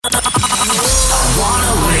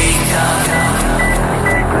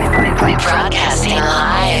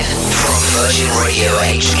Virgin Radio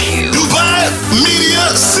HQ. Dubai Media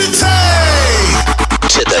City.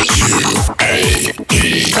 To the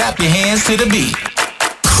UAE. Clap your hands to the beat.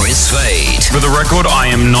 Kris Fade. For the record, I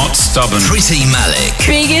am not stubborn. Pretty Malik.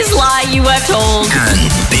 Biggest lie you have told.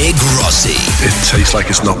 And Big Rossi. It tastes like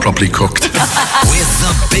it's not properly cooked. With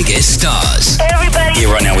the biggest stars. Everybody.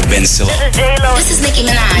 Here right now with Ben Stiller. This is J-Lo. This is Nicki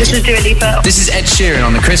Minaj. This is Dua Lipa. This is Ed Sheeran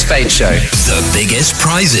on the Kris Fade Show. The biggest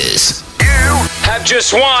prizes. You have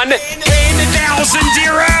just won 10,000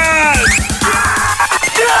 dirhams.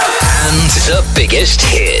 And the biggest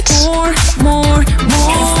hits. More.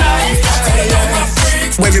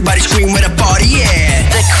 Everybody scream with a party, yeah.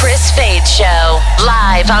 The Kris Fade Show,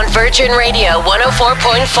 live on Virgin Radio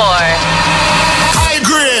 104.4. High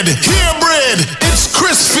grid, here bread. It's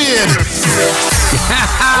Kris Fade.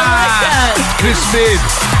 Kris Fade.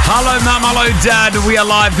 Hello, Mum. Hello, Dad. We are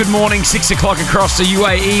live. Good morning. 6 o'clock across the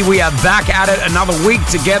UAE. We are back at it. Another week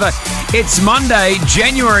together. It's Monday.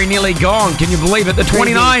 January nearly gone. Can you believe it? The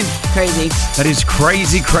 29th. Crazy. That is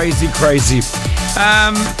crazy.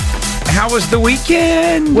 How was the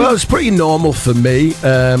weekend? Well, it's pretty normal for me.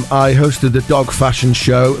 I hosted the dog fashion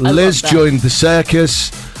show. Liz joined the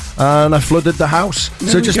circus, and I flooded the house.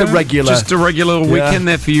 So just a regular weekend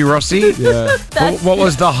there for you, Rossi. Yeah. What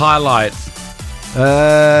was the highlight?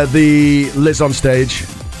 The Liz on stage,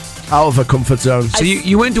 out of her comfort zone. So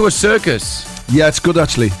you went to a circus. Yeah, it's good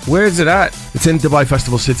actually. Where is it at? It's in Dubai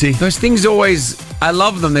Festival City. Those things always, I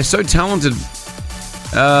love them. They're so talented.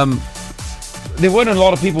 There weren't a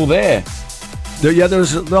lot of people there.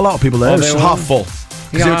 There's a lot of people there. It's half full.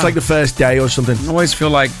 Because Yeah. it's like the first day or something. I always feel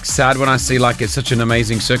like sad when I see like it's such an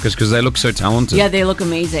amazing circus because they look so talented. Yeah, they look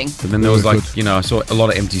amazing. But then there was Really like, I saw a lot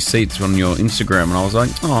of empty seats on your Instagram and I was like,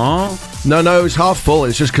 oh. No, it was half full.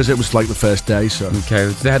 It's just because it was like the first day. So Okay,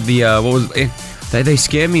 they had the, they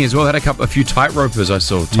scare me as well. They had a few tightropers I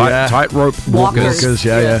saw. Tightrope walkers. Walkers,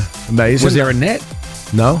 yeah. Amazing. Was there a net?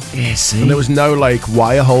 No. Yeah, see. And there was no like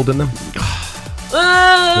wire holding them. So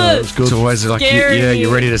it was good. It's always like,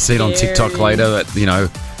 you're ready to see it on TikTok later. That it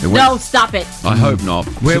went. No, stop it. I hope not.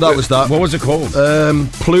 That was that. What was it called?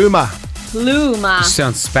 Pluma.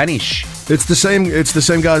 Sounds Spanish. It's the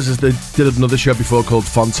same guys as they did another show before called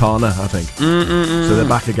Fontana, I think. So they're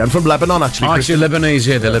back again from Lebanon, actually. Oh, actually, Lebanese.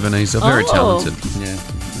 Yeah, they're Lebanese. They're very talented. Yeah.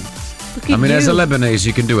 Look at as a Lebanese,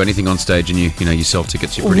 you can do anything on stage, and you sell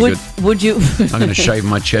tickets. You're pretty good. Would you? I'm going to shave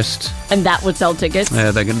my chest. And that would sell tickets. They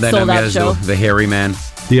know Sold me out as show. the hairy man.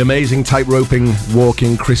 The amazing tight-roping,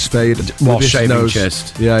 walking Kris Fade While with his shaving nose.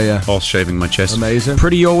 chest. Yeah. While shaving my chest. Amazing.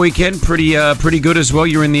 Pretty your weekend. Pretty good as well.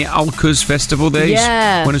 You're in the Al-Quds Festival there.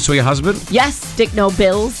 Yeah. Went and saw your husband? Yes, Stick No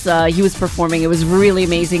Bills. He was performing. It was really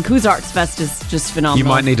amazing. Kuz Arts Fest is just phenomenal. You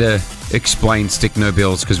might need to explain Stick No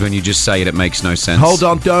Bills because when you just say it makes no sense. Hold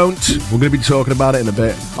on, don't. We're going to be talking about it in a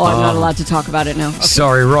bit. Oh, I'm not allowed to talk about it now. Okay.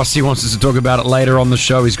 Sorry, Rossi wants us to talk about it later on the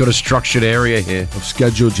show. He's got a structured area here. I've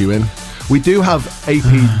scheduled you in. We do have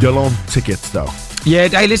AP Dillon tickets, though. Yeah,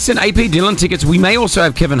 hey, listen, AP Dillon tickets. We may also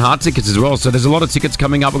have Kevin Hart tickets as well. So there's a lot of tickets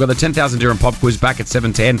coming up. We've got the 10,000 dirham pop quiz back at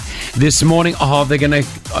 7:10 this morning. Oh, they're going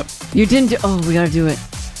to... You didn't do... Oh, we got to do it.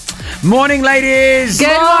 Morning, ladies!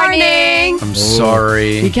 Good morning! I'm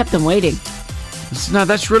sorry. You kept them waiting. No,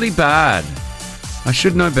 that's really bad. I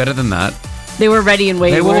should know better than that. They were ready and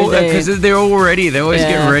waiting. Because they're all ready. They always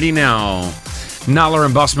Yeah. get ready now. Nala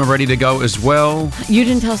and Busma ready to go as well. You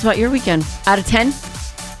didn't tell us about your weekend. Out of 10?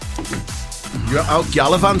 You're out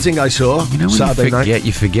gallivanting, I saw. When Saturday night.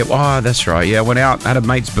 you forget. Oh, that's right. Yeah, I went out, had a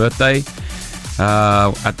mate's birthday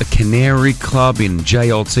at the Canary Club in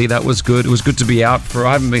JLT. That was good. It was good to be out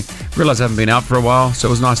I haven't been out for a while, so it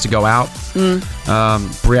was nice to go out.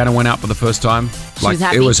 Brianna went out for the first time. Was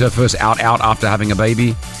happy? It was her first out after having a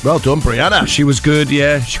baby. Well done, Brianna. She was good,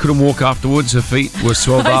 yeah. She couldn't walk afterwards. Her feet were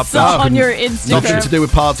swelled I up. saw on your Instagram. Nothing to do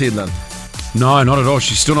with partying then. No, not at all.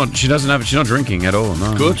 She's not drinking at all.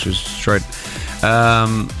 No, Good. She's straight.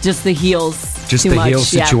 Just the heels. Just too the much. heel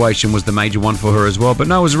Yeah. situation was the major one for her as well. But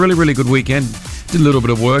no, it was a really, really good weekend. Did a little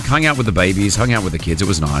bit of work, hung out with the babies, hung out with the kids. It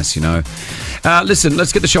was nice, Listen,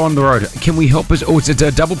 let's get the show on the road. Can we help us? Oh, it's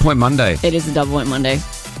a double point Monday. It is a double point Monday.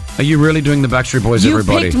 Are you really doing the Backstreet Boys, You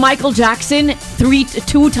everybody? picked Michael Jackson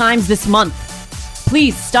 2 times this month.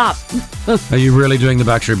 Please stop. Are you really doing the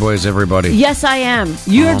Backstreet Boys, everybody? Yes, I am.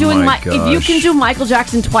 You're Oh doing my If you gosh. can do Michael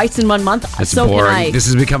Jackson twice in 1 month, It's so boring. can I. This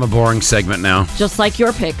has become a boring segment now. Just like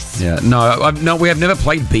your picks. Yeah. No, we have never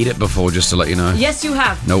played Beat It before, just to let you know. Yes, you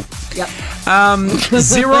have. Nope. Yep.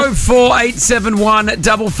 04871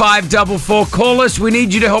 5544. Call us. We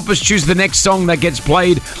need you to help us choose the next song that gets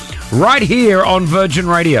played right here on Virgin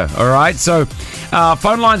Radio. All right. So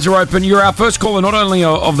phone lines are open. You're our first caller, not only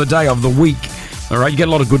of the day, of the week. All right, you get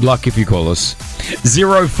a lot of good luck if you call us.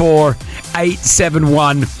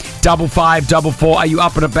 04871 5544. Are you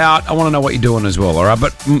up and about? I want to know what you're doing as well, all right?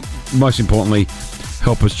 But most importantly,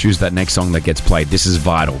 help us choose that next song that gets played. This is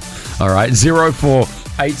vital. All right,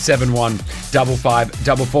 04871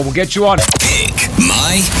 5544. We'll get you on. Pick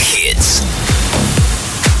my hits.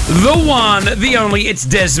 The one, the only, it's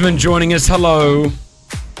Desmond joining us. Hello.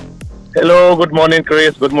 Hello, good morning,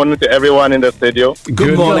 Kris. Good morning to everyone in the studio.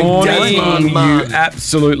 Good morning, Desmond, you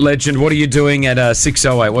absolute legend. What are you doing at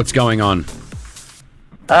 6:08? What's going on?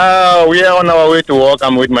 We are on our way to work.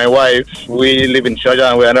 I'm with my wife. We live in Sharjah,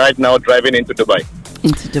 and we are right now driving into Dubai.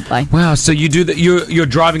 Into Dubai. Wow, so you do that? You're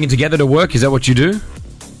driving it together to work? Is that what you do?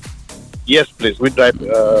 Yes, please. We drive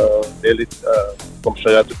daily from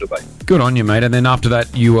Sharjah to Dubai. Good on you, mate. And then after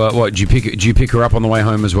that, you what? Do you pick her up on the way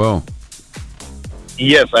home as well?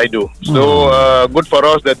 Yes, I do. So good for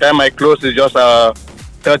us. The time I close is just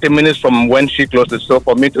 30 minutes from when she closes. So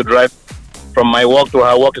for me to drive from my work to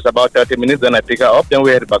her work is about 30 minutes. Then I pick her up. Then we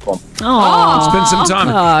head back home. Oh, spend some time.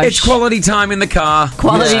 Gosh. It's quality time in the car.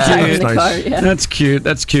 Quality time in the Nice. car. Yeah. That's cute.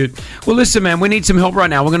 That's cute. Well, listen, man. We need some help right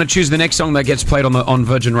now. We're going to choose the next song that gets played on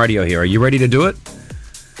Virgin Radio here. Are you ready to do it?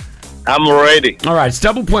 I'm ready. All right, it's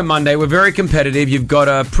Double Point Monday. We're very competitive. You've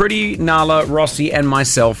got Pretty, Nala, Rossi, and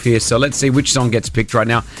myself here. So let's see which song gets picked right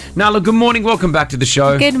now. Nala, good morning. Welcome back to the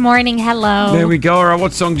show. Good morning. Hello. There we go. All right,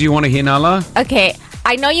 what song do you want to hear, Nala? Okay,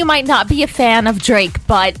 I know you might not be a fan of Drake,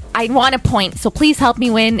 but I want a point, so please help me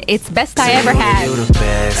win. It's Best I Ever Had. You the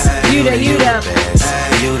best.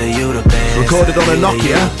 Recorded on a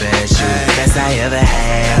Nokia. Best I ever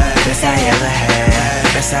had. Best I ever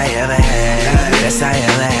had. Best I ever had. Best I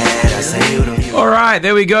ever had. I say you the. All right,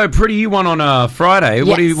 there we go. Pretty, you won on Friday.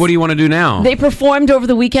 Yes. What do you want to do now? They performed over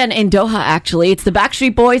the weekend in Doha, actually. It's the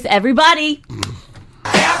Backstreet Boys. Everybody.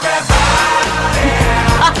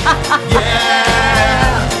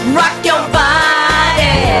 Rock your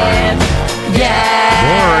body. Yeah.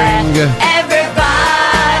 Boring. Everybody.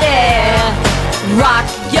 Rock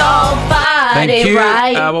your body. Thank you.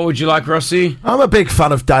 Right. What would you like, Rossi? I'm a big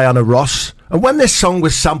fan of Diana Ross, and when this song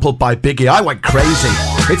was sampled by Biggie, I went crazy.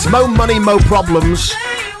 It's Mo Money, Mo Problems,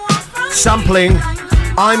 sampling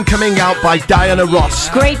I'm Coming Out by Diana Ross.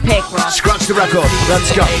 Great pick, Ross. Scratch the record.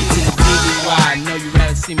 Let's go. I know you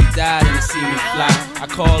rather see me die than to see me fly. I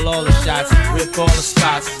call all the shots, rip all the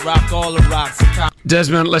spots, rock all the rocks.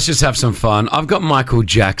 Desmond, let's just have some fun. I've got Michael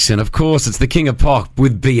Jackson. Of course, it's the King of Pop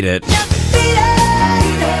with Beat It.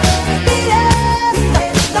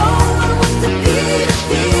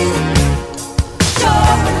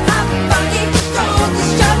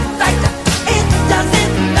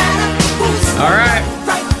 All right.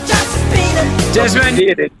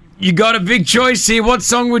 Desmond, you got a big choice here. What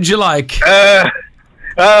song would you like?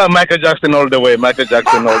 Michael Jackson all the way. Michael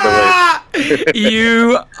Jackson all the way.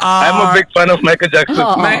 You are. I'm a big fan of Michael Jackson.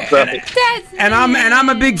 Man, and I'm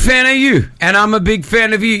a big fan of you. And I'm a big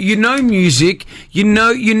fan of you. You know music. You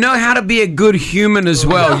know how to be a good human as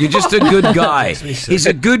well. You're just a good guy. He's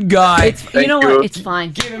a good guy. You know what? It's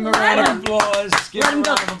fine. Give him a round of applause. Let him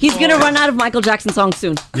go. He's going to run out of Michael Jackson songs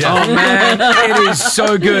soon. Yeah. Oh, man. It is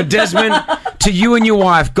so good. Desmond, to you and your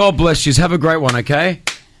wife, God bless you. Have a great one, okay?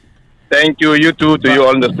 Thank you. You too. To you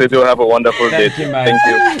all in the studio. Have a wonderful day. Thank you, mate.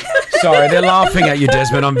 Thank you. Sorry, they're laughing at you,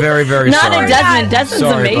 Desmond. I'm very, very Not sorry. at Desmond. Desmond's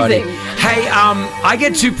Sorry, amazing. buddy. Hey, I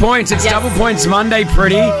get 2 points. It's Yes. Double Points Monday,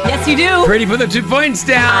 Pretty. Yes, you do. Pretty, put the 2 points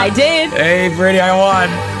down. I did. Hey, Pretty, I won.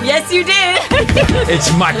 Yes, you did.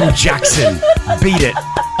 It's Michael Jackson. Beat It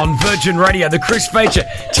on Virgin Radio, the Kris feature.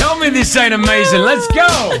 Tell me this ain't amazing. Let's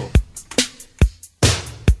go.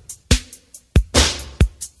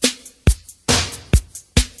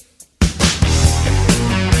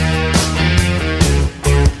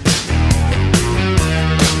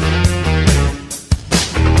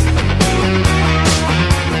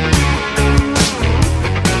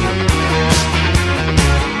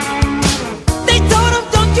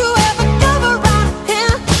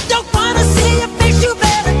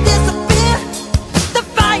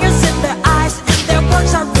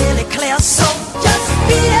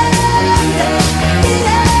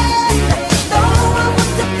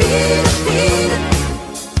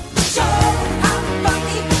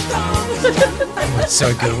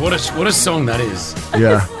 So good. What a song that is.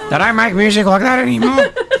 Yeah. Did I make music like that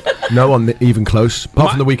anymore? No one even close, apart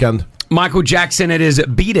from the weekend. Michael Jackson, it is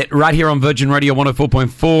Beat It right here on Virgin Radio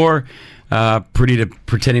 104.4.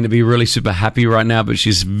 Pretending to be really super happy right now, but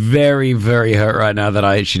she's very, very hurt right now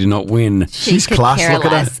that she did not win. She's class. Look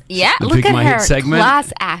at her. Yeah, The look Pick at My her. Hit segment.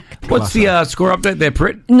 Class act. What's the score update there,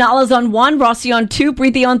 Prit? Nala's on 1, Rossi on 2,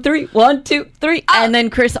 Preeti on 3. 1, 2, 3. And then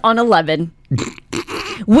Kris on 11.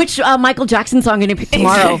 Which Michael Jackson song are you going to pick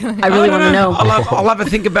tomorrow? I really want to know. I'll have a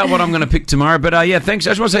think about what I'm going to pick tomorrow. But yeah, thanks.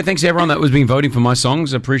 I just want to say thanks to everyone that was been voting for my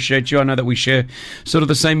songs. I appreciate you. I know that we share sort of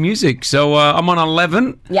the same music. So I'm on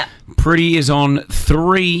 11. Yeah. Pretty is on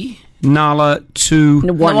 3. Nala 2,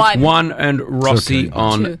 1, and Rossi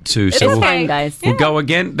on 2. So It's fine, guys. we'll go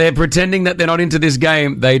again. They're pretending that they're not into this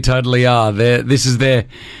game. They totally are. This is their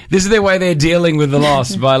way they're dealing with the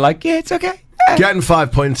loss by like, yeah, it's okay. Getting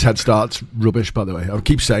 5 points head start's rubbish, by the way. I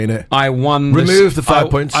keep saying it. I won. Remove the 5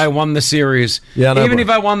 points. I won the series. Yeah, no, even but- if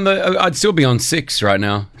I won I'd still be on 6 right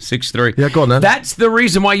now. 6-3. Yeah, go on then. That's the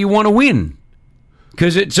reason why you want to win.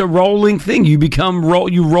 Because it's a rolling thing. You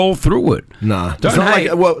you roll through it. Nah. Don't It's not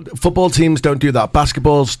hate. football teams don't do that.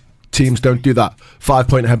 Basketball teams don't do that. 5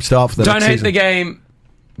 point head start for the Don't next hate season. the game.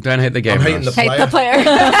 Don't hate the game. I'm hating Ross. the Hate the player.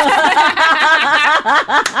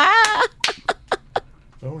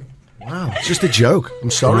 Wow, it's just a joke. I'm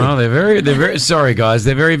sorry. Well, they're very sorry, guys.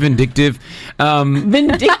 They're very vindictive.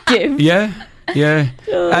 Vindictive. Yeah.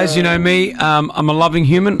 As you know me, I'm a loving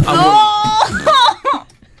human.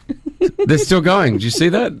 They're still going. Do you see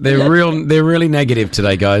that? They're really negative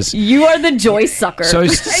today, guys. You are the joy sucker. So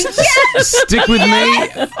stick with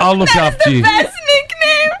me. I'll look after you. Best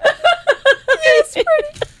nickname. Yes,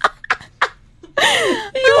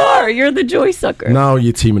 you are. You're the joy sucker. Now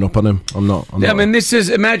you're teaming up on him. I'm not. I mean, this is,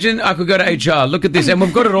 imagine I could go to HR. Look at this. And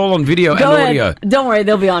we've got it all on video Go and ahead. audio. Don't worry.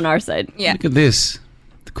 They'll be on our side. Yeah. Look at this.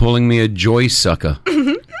 They're calling me a joy sucker.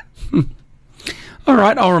 All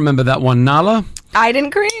right. I'll remember that one, Nala. I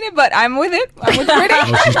didn't create it, but I'm with it. I'm with Pretty. Oh,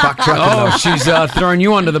 she's backtracking now. Oh, she's throwing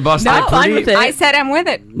you under the bus. No, there, I'm Pretty. with it. I said I'm with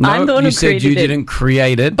it. No, I'm the one you who said you created it. didn't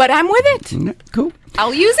create it. But I'm with it. Cool.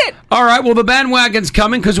 I'll use it. All right, well, the bandwagon's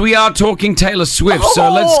coming because we are talking Taylor Swift, so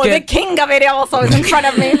let's the get... king of it also is in front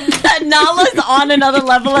of me. Nala's on another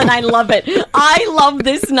level, and I love it. I love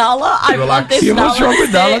this Nala. I love this Yeah, Nala. what's wrong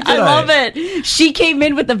with Nala I today? love it. She came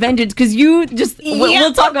in with a vengeance because you just...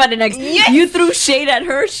 We'll talk about it next. Yes. You threw shade at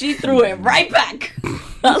her. She threw it right back.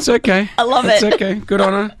 It's okay. I love It's it. okay. Good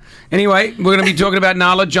on her. Anyway, we're going to be talking about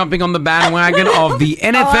Nala jumping on the bandwagon of the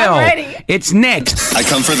NFL. I'm ready. It's next. I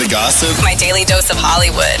come for the gossip. My daily dose of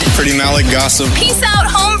Hollywood. Pretty Malik gossip. Peace out,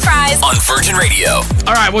 home fries. On Virgin Radio.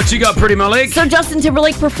 All right, what you got, Pretty Malik? So Justin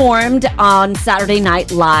Timberlake performed on Saturday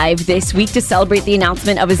Night Live this week to celebrate the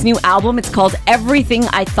announcement of his new album. It's called Everything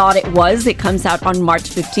I Thought It Was. It comes out on March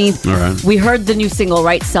 15th. All right. We heard the new single,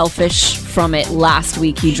 right? Selfish, from it last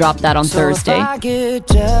week. He dropped that on Thursday. I get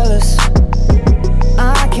jealous.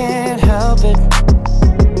 I can't help it.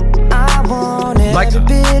 I want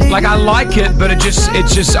Like I like it, but it's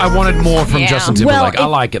just I wanted more from Yeah. Justin Well, Timberlake. I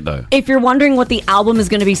like it though. If you're wondering what the album is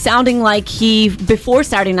going to be sounding like, he, before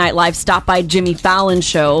Saturday Night Live, stopped by Jimmy Fallon's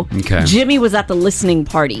show. Okay. Jimmy was at the listening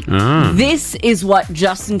party. Ah. This is what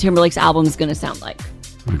Justin Timberlake's album is going to sound like.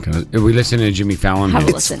 Okay. Are we listening to Jimmy Fallon? Have a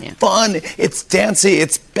here? listen, yeah. Fun, it's dancey,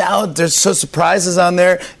 it's ballad, there's so surprises on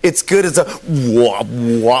there. It's good, it's a wop,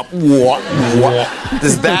 wop, wop, wop.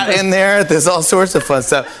 There's that in there, there's all sorts of fun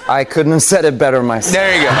stuff. I couldn't have said it better myself.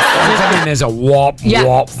 There you go. I mean, there's a wop, Yeah.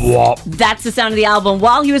 wop, wop. That's the sound of the album.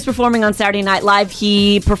 While he was performing on Saturday Night Live,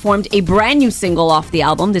 he performed a brand new single off the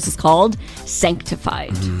album. This is called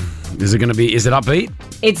Sanctified. Is it upbeat?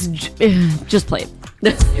 It's just play it.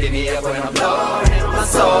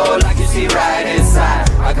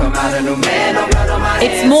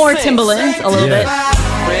 It's more Timbaland, a little bit.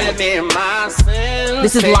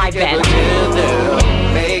 This is live band.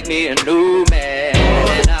 Make me a new man.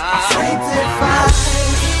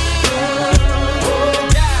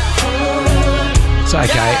 It's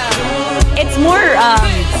okay. It's more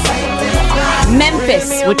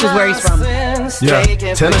Memphis, which is where he's from. Yeah,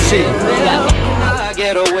 Tennessee. I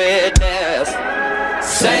get a witness.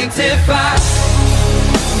 Sanctify.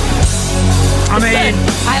 I mean,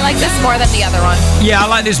 I like this more than the other one. yeah, I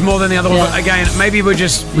like this more than the other one. Yeah. But again, maybe we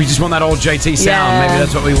just want that old JT sound. Yeah. Maybe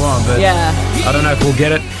that's what we want. But Yeah. I don't know if we'll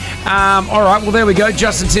get it. All right, well, there we go.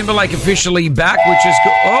 Justin Timberlake officially back, which is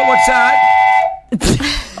good. Oh, what's that?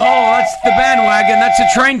 Oh, that's the bandwagon. That's a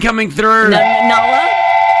train coming through. Nala?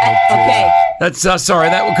 Okay. That's sorry.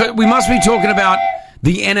 We must be talking about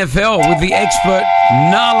the NFL with the expert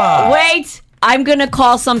Nala. Wait. I'm going to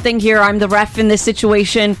call something here. I'm the ref in this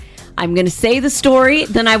situation. I'm going to say the story,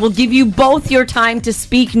 then I will give you both your time to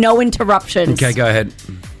speak, no interruptions. Okay, go ahead.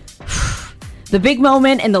 The big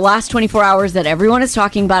moment in the last 24 hours that everyone is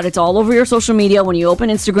talking about, it's all over your social media. When you open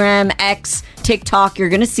Instagram, X, TikTok, you're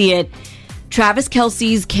going to see it. Travis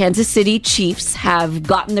Kelce's Kansas City Chiefs have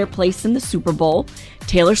gotten their place in the Super Bowl.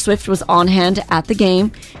 Taylor Swift was on hand at the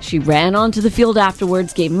game. She ran onto the field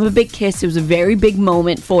afterwards, gave him a big kiss. It was a very big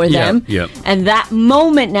moment for them. Yep. And that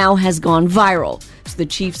moment now has gone viral. So the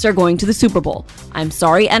Chiefs are going to the Super Bowl. I'm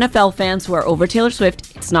sorry, NFL fans who are over Taylor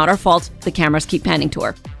Swift. It's not our fault. The cameras keep panning to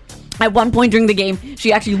her. At one point during the game,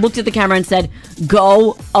 she actually looked at the camera and said,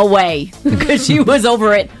 "Go away," because she was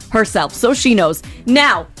over it herself. So she knows.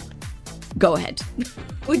 Now, go ahead.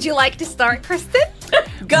 Would you like to start, Kristen?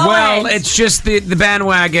 Go Well, ahead. it's just the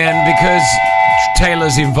bandwagon because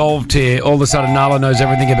Taylor's involved here. All of a sudden, Nala knows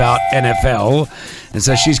everything about NFL. And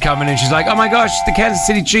so she's coming in. She's like, "Oh my gosh, the Kansas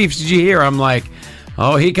City Chiefs. Did you hear?" I'm like,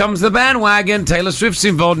 "Oh, here comes the bandwagon. Taylor Swift's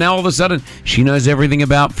involved." Now all of a sudden, she knows everything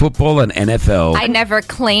about football and NFL. I never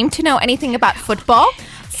claimed to know anything about football.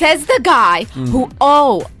 Says the guy who,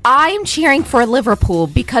 I'm cheering for Liverpool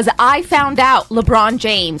because I found out LeBron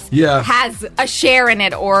James has a share in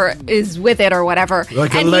it or is with it or whatever.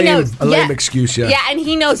 Like and a lame excuse, yeah. Yeah, and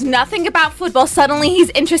he knows nothing about football. Suddenly he's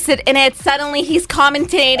interested in it. Suddenly he's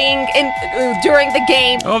commentating during the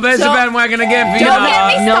game. Oh, there's the bandwagon again for you. Don't get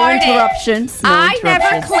me No started. interruptions. No I never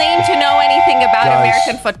interruptions. claimed to know anything about Guys,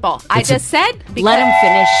 American football. I just said because Let him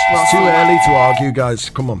finish. It's too early to argue, guys.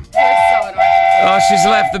 Come on. Oh, she's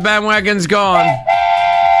left. The bandwagon's gone.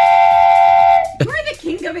 You're the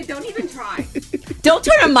king of it. Don't even try. Don't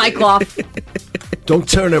turn her mic off. Don't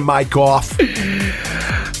turn her mic off.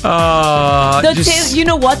 You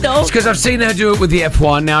know what, though? It's because I've seen her do it with the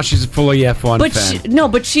F1. Now she's a fully F1 But fan.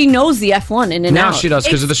 but she knows the F1 in and Now out. she does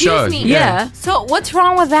because of the show. Excuse me. Yeah. So what's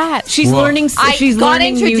wrong with that? She's learning. I She's got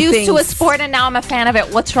learning new introduced to a things. sport and now I'm a fan of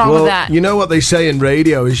it. What's wrong Well, with that? you know what they say in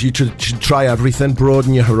radio is you should try everything,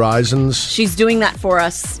 broaden your horizons. She's doing that for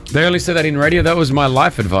us. They only said that in radio. That was my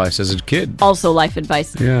life advice as a kid. Also, life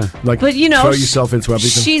advice. Yeah. Like, But you know, throw yourself into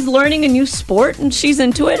everything. She's learning a new sport and she's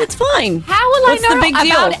into it. It's fine. How will What's I know the big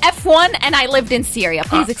deal? about F1 and I lived in Syria?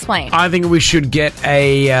 Please explain. I think we should get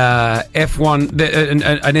a F1,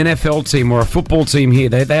 an NFL team or a football team here.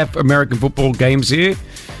 They have American football games here.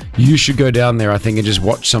 You should go down there, I think, and just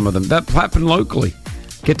watch some of them. That happen locally.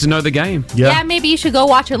 Get to know the game. Yeah, maybe you should go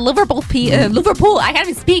watch a Liverpool. Liverpool. I can't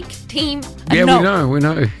even speak. Team. Yeah, we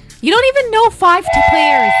know. You don't even know 5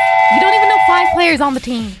 players. You don't even know 5 players on the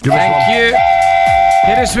team. Thank you.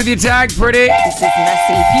 Hit us with your tag, pretty. This is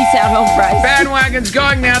messy. Peace out, home price. Bandwagon's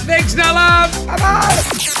going now. Thanks, Nala. Bye-bye.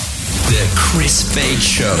 The Kris Fade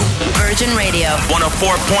Show. Virgin Radio.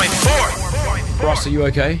 104.4. Ross, are you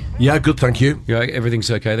okay? Yeah, good, thank you. Yeah, everything's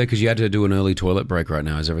okay there because you had to do an early toilet break right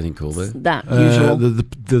now. Is everything cool there? That usual.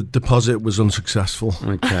 The deposit was unsuccessful.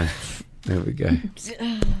 Okay. There we go.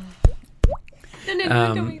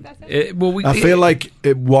 I feel like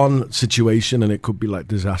one situation and it could be like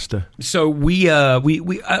disaster. So we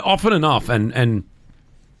often enough, and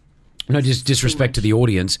no disrespect to the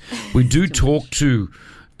audience, we do talk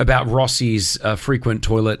about Rossi's frequent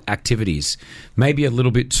toilet activities, maybe a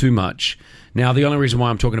little bit too much. Now, the only reason why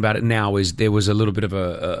I'm talking about it now is there was a little bit of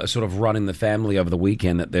a sort of run in the family over the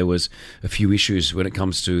weekend that there was a few issues when it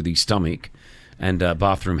comes to the stomach and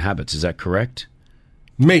bathroom habits. Is that correct?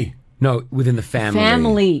 Me? No, within the family.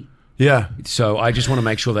 Family. Yeah. So I just want to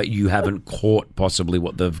make sure that you haven't caught possibly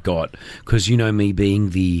what they've got. Because you know me being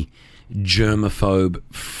the germaphobe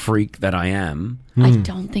freak that I am. I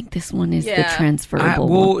don't think this one is the transferable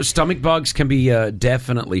one. Well, stomach bugs can be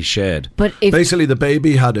definitely shared. But if Basically, the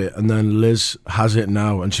baby had it, and then Liz has it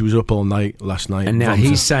now, and she was up all night last night. And now vomiting.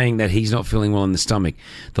 he's saying that he's not feeling well in the stomach.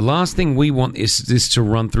 The last thing we want is this to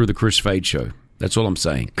run through the Kris Fade Show. That's all I'm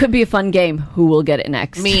saying. could be a fun game. Who will get it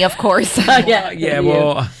next? Me, of course. Yeah,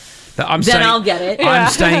 well, I'm Then saying, I'll get it. I'm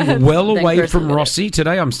staying well Then away Kris will from get it. Rossi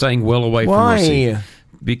today. I'm staying well away from Why? Rossi.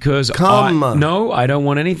 Because I don't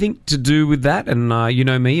want anything to do with that. And you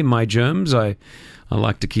know me and my germs. I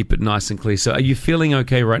like to keep it nice and clear. So are you feeling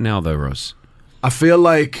okay right now, though, Ross? I feel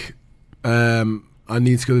like I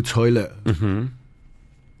need to go to the toilet. Mm-hmm.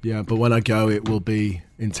 Yeah, but when I go, it will be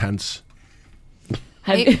intense.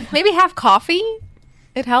 Maybe have coffee.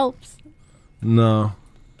 It helps. No.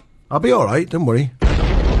 I'll be all right. Don't worry.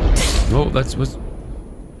 Oh, that's what's...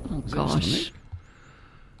 Oh, gosh.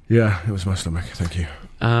 Yeah, it was my stomach. Thank you.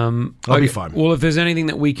 I'll be fine. Well, if there's anything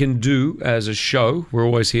that we can do as a show, we're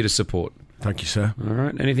always here to support. Thank you, sir. All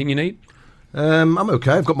right. Anything you need? I'm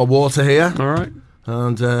okay. I've got my water here. All right.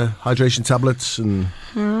 And hydration tablets and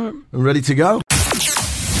I'm ready to go.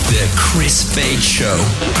 The Kris Fade Show.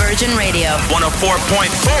 Virgin Radio.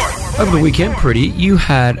 104.4. Over the weekend, Pretty, you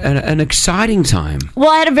had an exciting time. Well,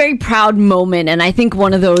 I had a very proud moment, and I think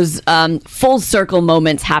one of those full circle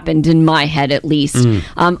moments happened in my head, at least.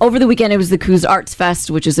 Over the weekend, it was the Coos Arts Fest,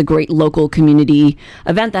 which is a great local community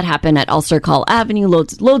event that happened at Ulster Call Avenue.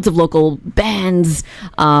 Loads of local bands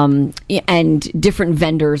and different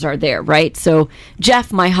vendors are there, right? So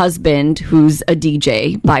Jeff, my husband, who's a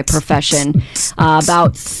DJ by profession,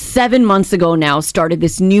 about 7 months ago now, started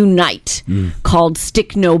this new night called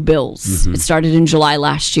Stick No Bills. It started in July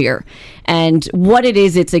last year. And what it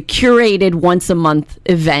is, it's a curated once a month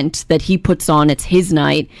event that he puts on. It's his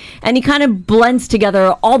night. And he kind of blends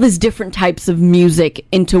together all these different types of music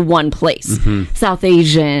into one place. South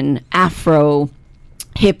Asian, Afro,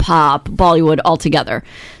 hip hop, Bollywood, all together.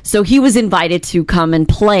 So he was invited to come and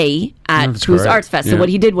play at Cruise Arts Fest. So what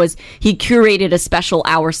he did was he curated a special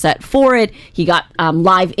hour set for it. He got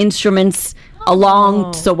live instruments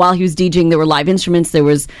along. So while he was DJing, there were live instruments. There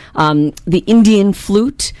was the Indian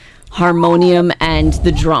flute, harmonium, and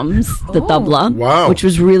the drums, the tabla, which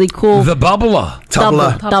was really cool. The bubbler.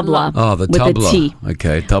 Tabla. Oh, the with tabla. a T.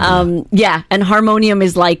 Okay, tabla. Yeah, and harmonium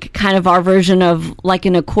is like kind of our version of like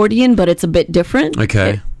an accordion, but it's a bit different.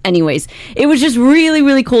 Okay. Anyways, it was just really,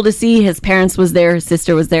 really cool to see. His parents was there, his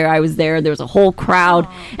sister was there, I was there. There was a whole crowd,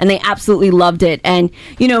 and they absolutely loved it. And,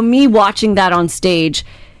 you know, me watching that on stage,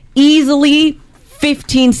 easily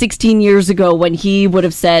 15, 16 years ago when he would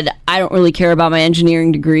have said, I don't really care about my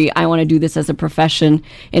engineering degree. I want to do this as a profession.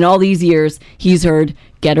 In all these years, he's heard,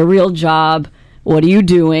 get a real job. What are you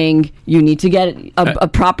doing? You need to get a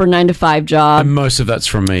proper 9-to-5 job. And most of that's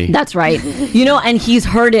from me. That's right. You know, and he's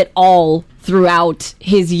heard it all throughout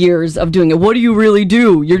his years of doing it. What do you really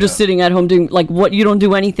do? You're just sitting at home doing, like, what? You don't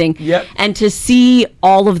do anything. Yep. And to see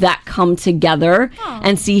all of that come together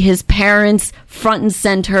and see his parents front and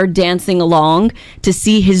center dancing along, to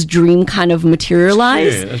see his dream kind of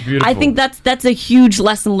materialize. Yeah, that's beautiful. I think that's a huge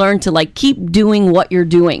lesson learned, to like keep doing what you're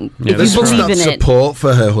doing. Yeah, if you believe in it. Support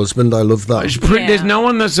for her husband. I love that. There's no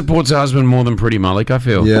one that supports her husband more than Pretty Malik, I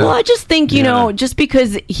feel. Yeah. Well, I just think, you know, just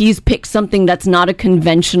because he's picked something that's not a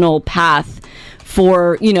conventional path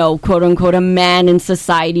for, you know, quote unquote, a man in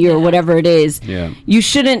society or whatever it is, you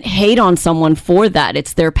shouldn't hate on someone for that.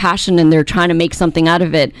 It's their passion and they're trying to make something out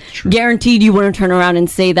of it. Guaranteed you wouldn't turn around and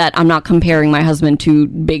say that. I'm not comparing my husband to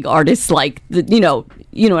big artists like, you know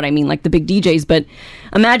what I mean, like the big DJs, but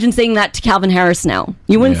imagine saying that to Calvin Harris now.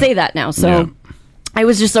 You wouldn't say that now. So it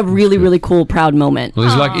was just a really, really cool, proud moment. Well,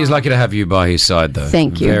 he's lucky to have you by his side, though.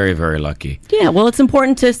 Thank you. Very, very lucky. Yeah, well, it's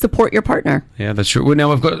important to support your partner. Yeah, that's true. Well,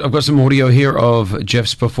 now I've got some audio here of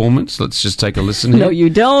Jeff's performance. Let's just take a listen here. No, you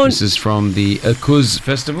don't. This is from the Akuz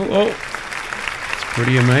Festival. Oh, it's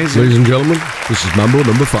pretty amazing. Ladies and gentlemen, this is Mambo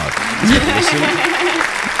number 5.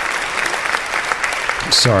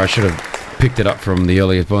 Sorry, I should have picked it up from the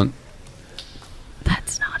earlier one.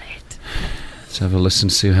 That's not it. Let's have a listen,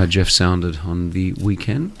 see how Jeff sounded on the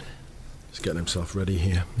weekend. He's getting himself ready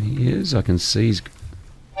here. He is. I can see he's...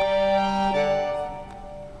 Oh,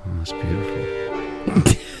 that's beautiful.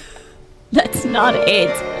 That's not it.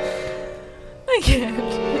 I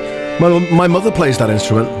can't. My mother plays that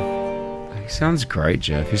instrument. He sounds great,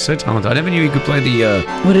 Jeff. He's so talented. I never knew he could play the...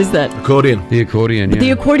 What is that? Accordion. The accordion, But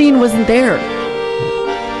the accordion wasn't there.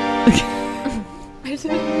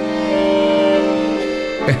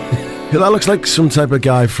 Yeah, that looks like some type of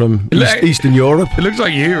guy from Eastern Europe. It looks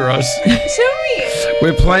like you, Ross. Show me.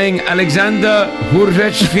 We're playing Alexander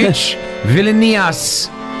Hurvechvich Vilnius.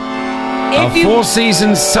 A 4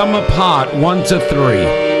 Seasons Summer Part 1 to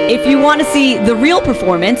 3. If you want to see the real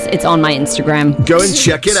performance, it's on my Instagram. Go and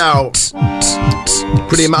check it out.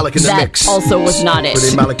 Pretty Malik in the that mix. also was not it.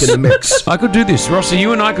 Pretty Malik in the mix. I could do this. Rossi,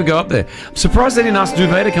 you and I could go up there. I'm surprised they didn't ask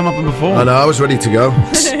Duvet to come up and perform. I know, I was ready to go.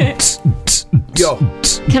 Go.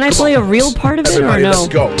 Can I play a real part of it Everybody, or no? let's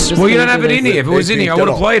go. Well, you don't have it in here. If it was in here, I would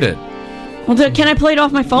have played it. Well, can I play it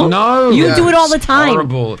off my phone? No. You do it all the time.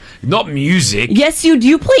 Horrible. Not music. Yes, you do.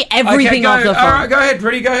 You play everything off the phone. All right, go ahead,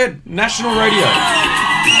 Pretty. Go ahead. National radio.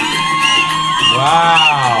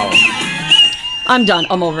 Wow. I'm done.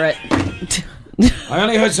 I'm over it. I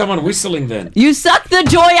only heard someone whistling then. You suck the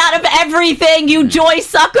joy out of everything, you joy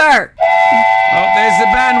sucker. Oh, there's the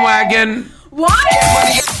bandwagon. What?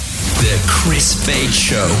 The Kris Fade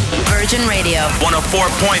Show. Virgin Radio.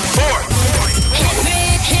 104.4.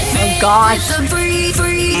 Oh, God.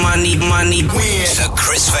 Money, the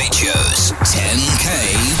Kris Fade Show's 10K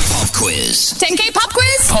Pop Quiz. 10K Pop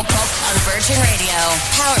Quiz? Pop. On Virgin Radio.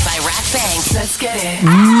 Powered by Rack Bank. Let's get it.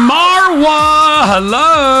 Marwa,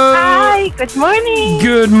 hello. Hi, good morning.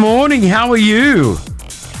 Good morning. How are you?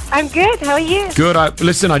 I'm good. How are you? Good.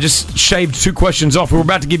 Listen, I just shaved 2 questions off. We're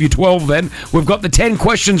about to give you 12 then. We've got the 10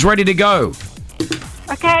 questions ready to go.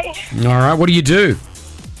 Okay. All right. What do you do?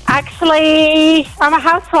 Actually, I'm a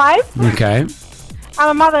housewife. Okay. I'm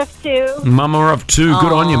a mother of 2. Mama of 2.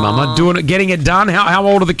 Good on you, Mama. Getting it done. How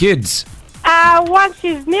old are the kids? One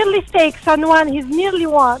is nearly 6 and one is nearly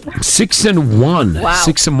 1. 6 and 1. Wow.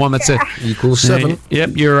 6 and 1. That's it. Equals 7.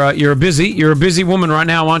 Yep. You're a busy woman right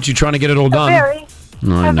now, aren't you? Trying to get it all done. Very.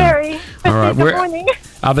 I know. Very. All right. Good morning.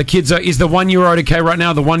 Are the kids? Is the 1-year-old okay right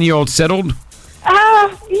now? The 1-year-old settled?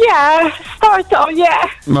 Yeah, start of, yeah.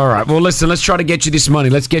 All right. Well, listen, let's try to get you this money.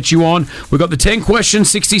 Let's get you on. We've got the 10 questions,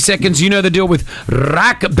 60 seconds. You know the deal with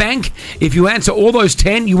Rack Bank. If you answer all those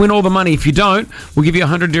 10, you win all the money. If you don't, we'll give you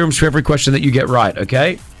 100 dirhams for every question that you get right,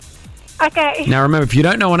 okay? Okay. Now, remember, if you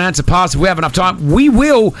don't know an answer pass, if we have enough time, we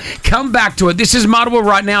will come back to it. This is Marwa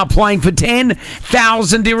right now playing for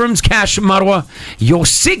 10,000 dirhams cash, Marwa. Your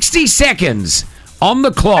 60 seconds on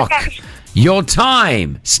the clock. Okay. Your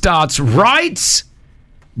time starts right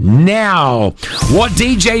now. What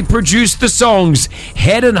DJ produced the songs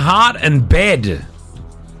Head and Heart and Bed?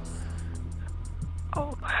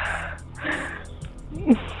 Oh.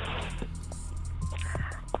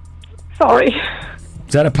 Sorry.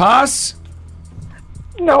 Is that a pass?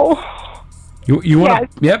 No. You want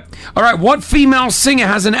to? Yep. All right. What female singer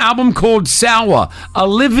has an album called Sour?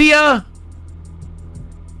 Olivia?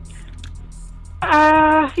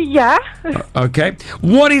 Yeah. Okay.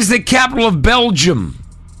 What is the capital of Belgium?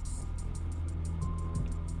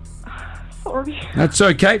 Sorry. That's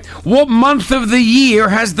okay. What month of the year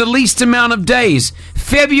has the least amount of days?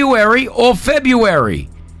 February or February?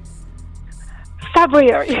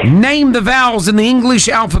 February. Name the vowels in the English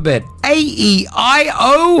alphabet. A, E, I,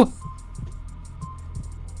 O.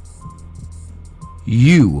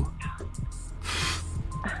 U.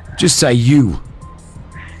 Just say U.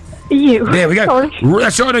 You. There we go. Sorry.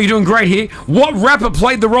 That's right. You're doing great here. What rapper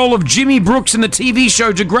played the role of Jimmy Brooks in the TV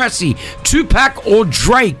show Degrassi? Tupac or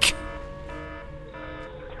Drake?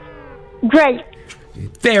 Drake.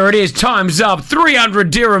 There it is. Time's up.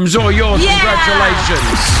 300 dirhams, all yours. Yeah!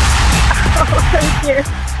 Congratulations. Oh,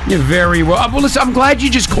 thank you. You're very well. Well, listen, I'm glad you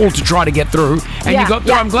just called to try to get through, and Yeah, you got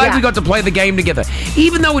through. yeah, I'm glad yeah. we got to play the game together,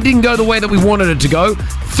 even though it didn't go the way that we wanted it to go.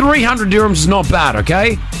 300 dirhams is not bad.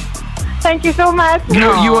 Okay. Thank you so much.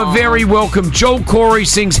 You are very welcome. Joel Corey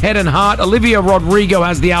sings Head and Heart. Olivia Rodrigo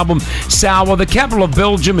has the album Sour. The capital of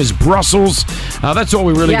Belgium is Brussels. That's all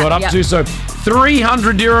we really got up to. So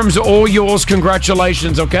 300 dirhams, all yours.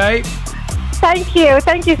 Congratulations, okay? Thank you.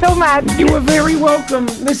 Thank you so much. You are very welcome.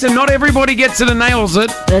 Listen, not everybody gets it and nails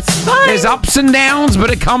it. That's fine. There's ups and downs,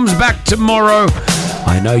 but it comes back tomorrow.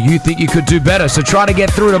 I know you think you could do better, so try to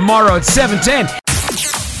get through tomorrow at 7:10.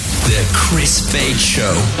 The Kris Fade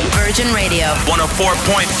Show. Virgin Radio.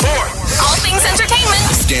 104.4. All things entertainment.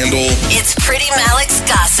 Scandal. It's Pretty Malik's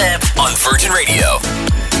Gossip. On Virgin Radio.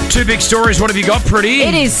 Two big stories. What have you got, Pretty?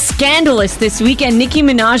 It is scandalous this weekend. Nicki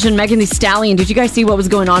Minaj and Megan Thee Stallion. Did you guys see what was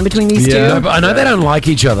going on between these two? No, but I know they don't like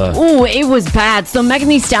each other. Oh, it was bad. So Megan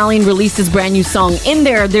Thee Stallion released this brand new song. In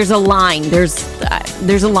there's a line. There's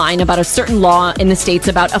a line about a certain law in the States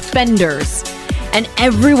about offenders. And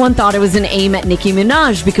everyone thought it was an aim at Nicki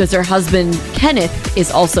Minaj because her husband, Kenneth,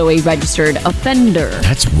 is also a registered offender.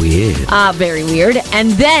 That's weird. Very weird.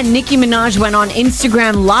 And then Nicki Minaj went on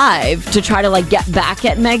Instagram Live to try to get back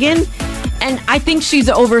at Megan. And I think she's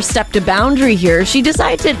overstepped a boundary here. She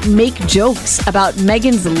decided to make jokes about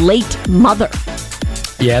Megan's late mother.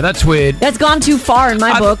 Yeah, that's weird. That's gone too far in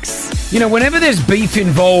my books. You know, whenever there's beef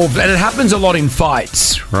involved, and it happens a lot in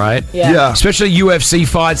fights, right? Yeah. Especially UFC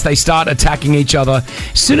fights, they start attacking each other.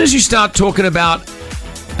 As soon as you start talking about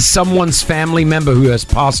someone's family member who has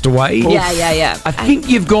passed away, Yeah. I think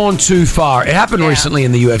you've gone too far. It happened recently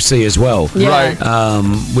in the UFC as well. Yeah.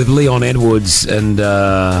 Right. With Leon Edwards and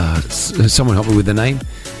someone help me with the name.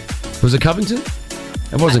 Was it Covington?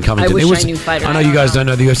 It wasn't Covington. I wish it was, I knew fighters. I know you guys don't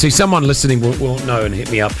know the UFC. Someone listening will know and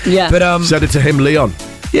hit me up. Yeah. But Said it to him, Leon.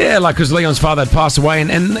 yeah, because Leon's father had passed away,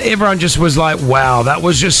 and everyone just was like, "Wow, that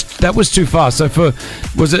was too far." So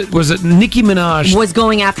was it Nicki Minaj Was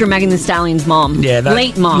going after Megan Thee Stallion's mom. Yeah,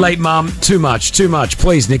 late mom. Too much.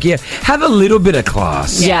 Please, Nicki, have a little bit of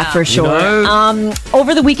class. Yeah, for sure. know?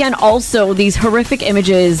 Over the weekend, also, these horrific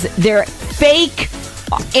images, they're fake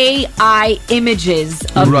AI images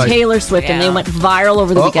of Right. Taylor Swift, and they went viral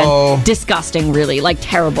over the Uh-oh. weekend. Disgusting, really,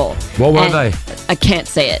 terrible. What were And they? I can't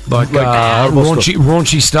say it. Like horrible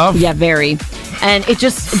raunchy stuff. Yeah, very. And it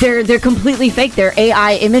just, they're completely fake. They're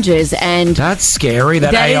AI images, and That's scary.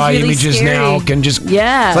 That That is AI really images scary. now can just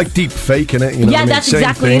yeah. It's like deep faking it, you know Yeah, what I mean? that's Same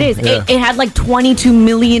exactly thing. it is. Yeah. It had 22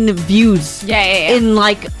 million views in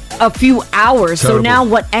a few hours. Terrible. So now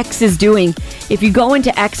what X is doing, if you go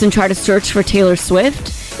into X and try to search for Taylor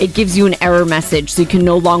Swift, it gives you an error message, so you can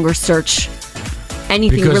no longer search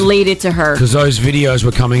anything related to her. Because those videos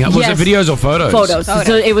were coming up. Yes. Was it videos or photos? Photos.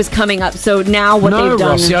 So it was coming up. So now what No, they've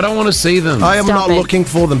done... Rossi, I don't want to see them. I am Stop not it. looking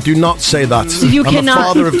for them. Do not say that. You I'm cannot- a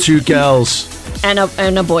father of two girls. And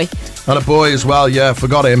a boy. And a boy as well, yeah,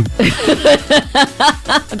 forgot him.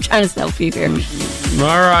 I'm trying to selfie here.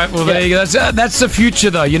 All right, well, there you go. That's the future,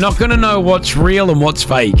 though. You're not going to know what's real and what's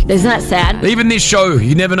fake. Isn't that sad? Even this show,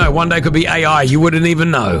 you never know. One day could be AI. You wouldn't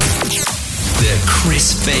even know. The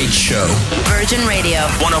Kris Fade Show. Virgin Radio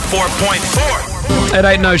 104.4. It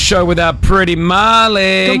ain't no show without Pretty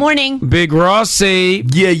Malik. Good morning. Big Rossi.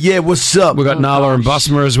 Yeah, what's up? We got Nala and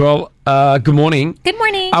Busma as well. Good morning. Good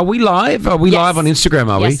morning. Are we live? Are we live on Instagram,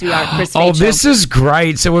 are we? Yes, we are. Kris Fade Show. This is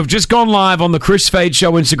great. So we've just gone live on the Kris Fade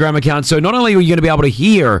Show Instagram account. So not only are you going to be able to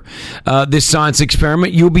hear this science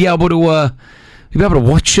experiment, you'll be able to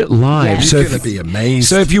watch it live. Yeah. You're going to be amazed.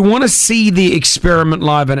 So if you want to see the experiment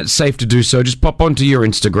live and it's safe to do so, just pop onto your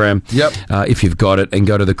Instagram. Yep. If you've got it, and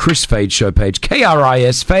go to the Kris Fade Show page.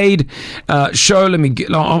 KRIS Fade Show. Let me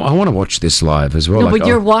get. I want to watch this live as well. No, but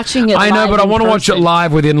you're watching it. I know, live but I in want to watch it person.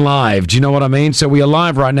 live within live. Do you know what I mean? So we are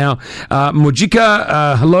live right now.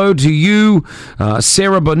 Mujika, hello to you.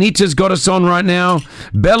 Sarah Bonita's got us on right now.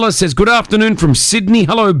 Bella says, good afternoon from Sydney.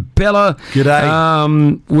 Hello, Bella.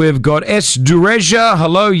 G'day. We've got S. Dureja.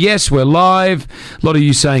 Hello. Yes, we're live. A lot of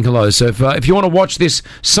you saying hello. So if you want to watch this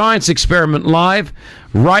science experiment live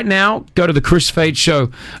right now, go to the Kris Fade Show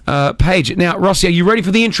page. Now, Rossi, are you ready for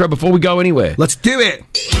the intro before we go anywhere? Let's do it.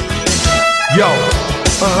 Yo.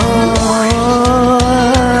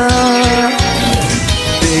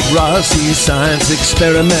 Big Rossi science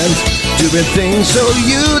experiment. Doing things so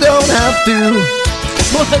you don't have to.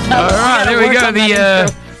 All right, there we go.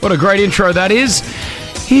 What a great intro that is.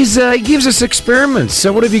 He gives us experiments.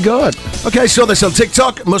 So what have you got? Okay, saw this on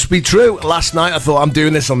TikTok. Must be true. Last night I thought, I'm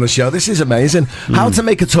doing this on the show. This is amazing. How to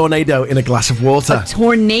make a tornado in a glass of water. A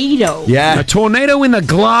tornado? Yeah. A tornado in a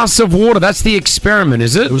glass of water. That's the experiment,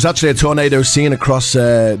 is it? It was actually a tornado seen across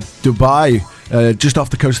Dubai. Just off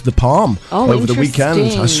the coast of the Palm over the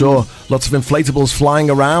weekend. I saw lots of inflatables flying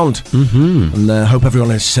around. And hope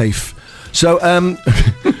everyone is safe. So,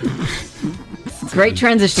 Great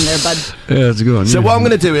transition there, bud. Yeah, that's a good one. So what I'm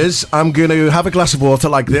going to do is I'm going to have a glass of water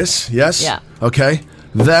like this. Yes? Yeah. Okay.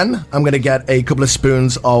 Then I'm going to get a couple of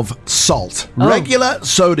spoons of salt. Regular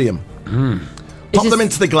sodium. Pop them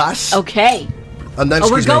into the glass. Okay. And then,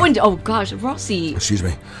 we're going to... Oh, gosh, Rossi. Excuse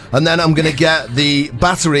me. And then I'm going to get the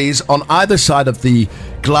batteries on either side of the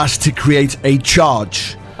glass to create a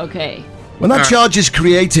charge. Okay. When that charge is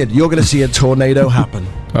created, you're going to see a tornado happen.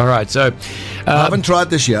 All right, so... I haven't tried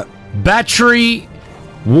this yet. Battery,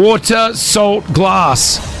 water, salt,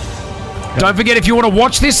 glass. Don't forget, if you want to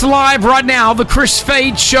watch this live right now, the Kris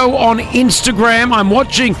Fade Show on Instagram. I'm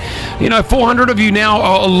watching, 400 of you now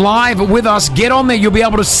are live with us. Get on there. You'll be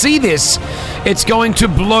able to see this. It's going to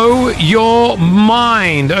blow your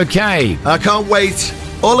mind. Okay. I can't wait.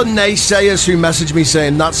 All the naysayers who messaged me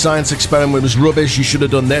saying that science experiment was rubbish, you should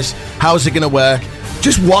have done this, how's it going to work?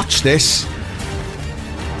 Just watch this.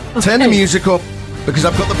 Turn the music up, because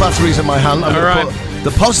I've got the batteries in my hand. I'm going to put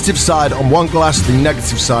the positive side on one glass, the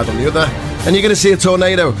negative side on the other, and you're going to see a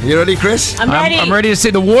tornado. You ready, Kris? I'm ready. I'm ready to see.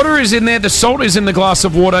 The water is in there. The salt is in the glass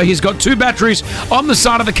of water. He's got two batteries on the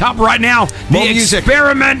side of the cup right now. More music.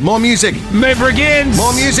 Experiment. More music. Begins.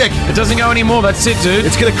 More music. It doesn't go anymore. That's it, dude.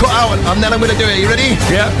 It's going to cut out, and then I'm going to do it. You ready?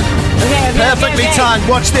 Yeah. Okay. Perfectly timed.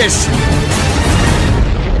 Watch this.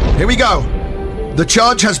 Here we go. The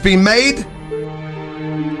charge has been made.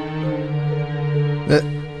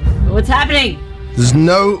 What's happening? There's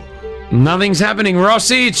nothing's happening,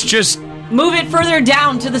 Rossi. It's just move it further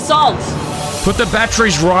down to the salt. Put the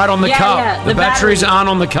batteries right on the cup. Yeah, the batteries aren't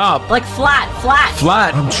on the cup. Like flat.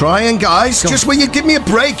 I'm trying, guys. Just will you give me a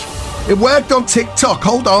break? It worked on TikTok.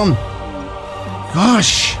 Hold on.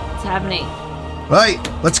 Gosh. What's happening? Right,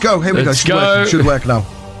 let's go. Here we go. Should work now.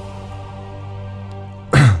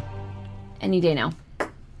 Any day now.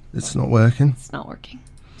 It's not working. It's not working.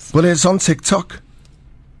 But it's on TikTok.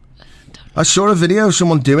 I saw a video of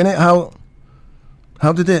someone doing it. How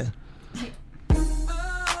did it?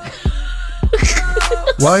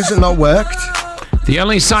 Why has it not worked? The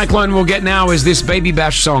only cyclone we'll get now is this Baby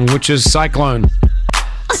Bash song, which is Cyclone.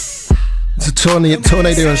 It's a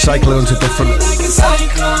tornado and cyclones are different. There's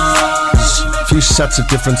a few sets of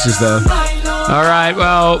differences there. All right,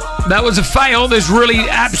 well, that was a fail. There's really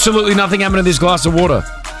absolutely nothing happening to this glass of water.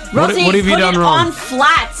 Rossi, what have you done wrong? On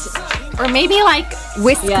flat. Or maybe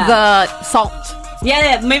whisk the salt.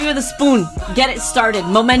 Yeah, maybe with a spoon. Get it started.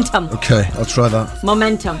 Momentum. Okay, I'll try that.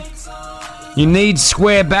 Momentum. You need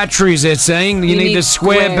square batteries, they're saying. You need the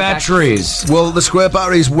square batteries. Well, the square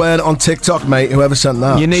batteries weren't on TikTok, mate. Whoever sent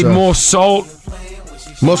that. You need more salt.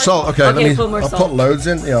 More salt. Okay, I'll put loads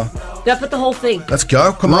in. Yeah. Yeah, put the whole thing. Let's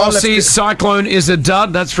go. Come on. Rossi's Cyclone is a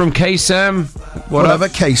dud. That's from K-Sam. Whatever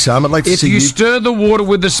case, Sam, I'd like to If see you you. stir the water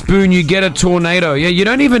with a spoon, you get a tornado. Yeah, you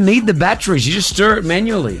don't even need the batteries. You just stir it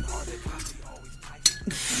manually.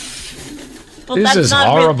 Well, This that's is not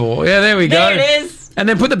horrible. Yeah, there we go. There it is. And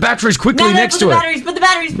then put the batteries quickly next to it. Put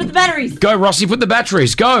the batteries. Go, Rossi, put the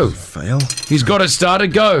batteries. Go. Fail. He's got it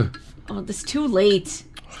started. Go. Oh, this is too late.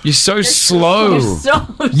 You're so slow. You're so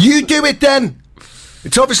You do it then.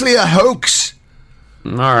 It's obviously a hoax.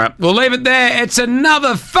 All right, we'll leave it there. It's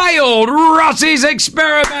another failed Rossi's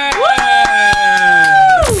experiment.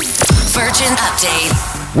 Virgin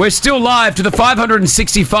Update. We're still live to the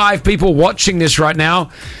 565 people watching this right now.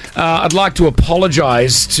 I'd like to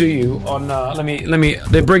apologise to you on. Let me.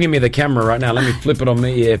 They're bringing me the camera right now. Let me flip it on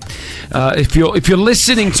me here. If you're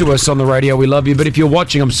listening to us on the radio, we love you. But if you're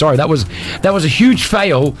watching, I'm sorry. That was a huge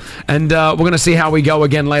fail, and we're going to see how we go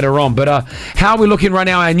again later on. But how are we looking right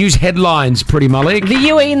now? Our news headlines, Pretty Malik. The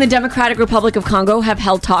UAE and the Democratic Republic of Congo have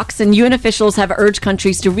held talks, and UN officials have urged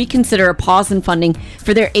countries to reconsider a pause in funding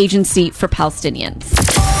for their agency for Palestinians.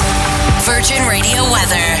 Virgin Radio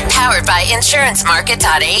weather, powered by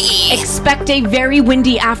insurancemarket.ae. Expect a very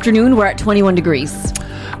windy afternoon. We're at 21 degrees.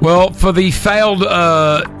 Well, for the failed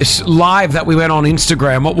live that we went on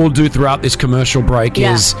Instagram, what we'll do throughout this commercial break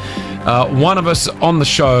is one of us on the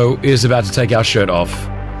show is about to take our shirt off.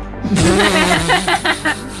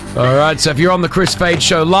 All right, so if you're on the Kris Fade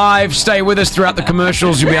Show live, stay with us throughout the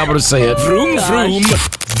commercials. You'll be able to see it. Vroom, vroom.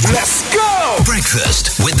 Let's go!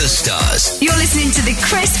 Breakfast with the stars. You're listening to the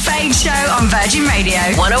Kris Fade Show on Virgin Radio.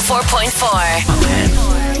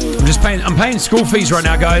 104.4. I'm paying school fees right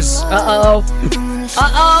now, guys. Uh-oh.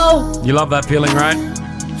 You love that feeling, right?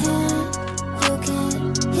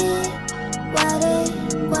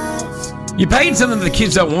 You're paying something that the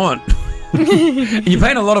kids don't want. You're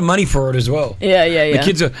paying a lot of money for it as well. Yeah. The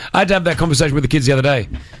kids I had to have that conversation with the kids the other day.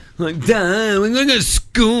 Like, Dad, we're going to go to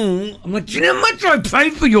school. I'm like, do you know how much I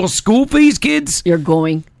paid for your school fees, kids? You're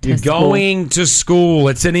going to school.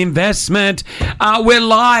 It's an investment. We're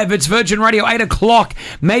live. It's Virgin Radio, 8 o'clock.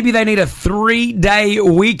 Maybe they need a 3-day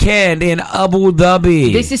weekend in Abu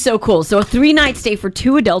Dhabi. This is so cool. So a 3-night stay for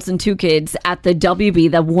 2 adults and 2 kids at the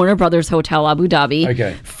WB, the Warner Brothers Hotel, Abu Dhabi.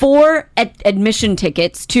 Okay. 4 admission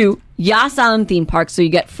tickets to Yas Island theme park. So you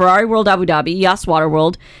get Ferrari World Abu Dhabi, Yas Water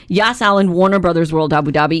World, Yas Island Warner Brothers World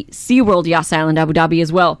Abu Dhabi, SeaWorld Yas Island Abu Dhabi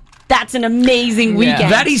as well. That's an amazing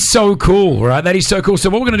weekend. That is so cool, right? That is so cool. So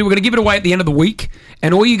what we're going to do, we're going to give it away at the end of the week.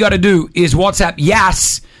 And all you got to do is WhatsApp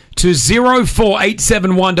YAS to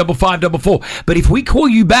 0487155544. But if we call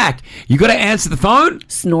you back, you got to answer the phone.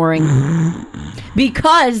 Snoring.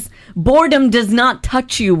 Because boredom does not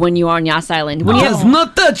touch you when you are on Yas Island. When you does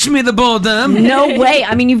not touch me, the boredom. No way.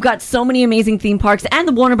 I mean, you've got so many amazing theme parks, and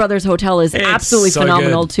the Warner Brothers Hotel is absolutely so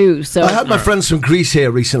phenomenal good. too. So I had my friends from Greece here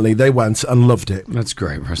recently. They went and loved it. That's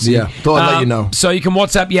great, Rusty. Yeah, thought I'd let you know. So you can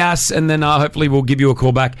WhatsApp Yas, and then hopefully we'll give you a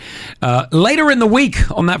call back later in the week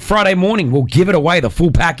on that Friday morning. We'll give it away, the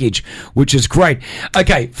full package, which is great.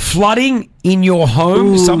 Okay, flooding in your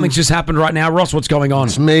home. Something's just happened right now. Ross, what's going on?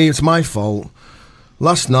 It's me. It's my fault.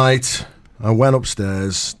 Last night, I went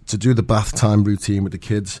upstairs to do the bath time routine with the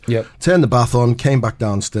kids. Yep. Turned the bath on, came back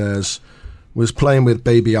downstairs, was playing with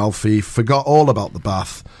baby Alfie, forgot all about the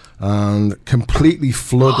bath, and completely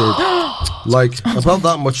flooded. Like, about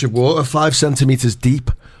that much of water, 5 centimetres deep,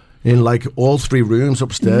 in like all 3 rooms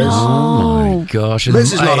upstairs. Oh my gosh.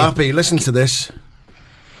 Liz is not happy. Listen to this.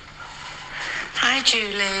 Hi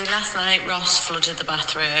Julie, last night Ross flooded the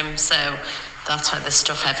bathroom, so that's why there's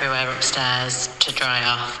stuff everywhere upstairs to dry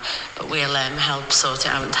off. But we'll help sort it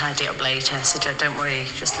out and tidy it up later, so don't worry,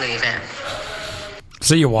 just leave it.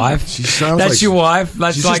 See your wife? She sounds That's like your wife?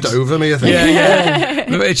 That's she's like, just over me, I think.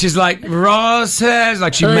 Yeah. She's like, Ross has,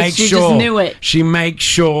 like she makes she sure. just knew it. She makes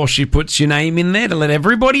sure she puts your name in there to let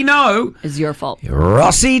everybody know. It's your fault.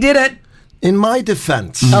 Rossi did it. In my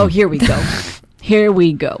defence. Oh, here we go. Here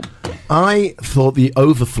we go. I thought the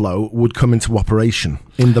overflow would come into operation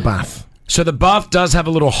in the bath. So the bath does have a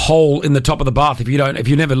little hole in the top of the bath. If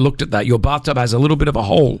you never looked at that, your bathtub has a little bit of a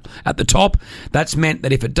hole at the top. That's meant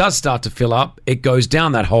that if it does start to fill up, it goes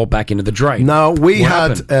down that hole back into the drain. Now, we What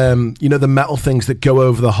had, happened? the metal things that go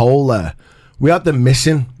over the hole there. We had them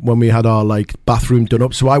missing when we had our bathroom done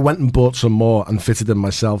up. So I went and bought some more and fitted them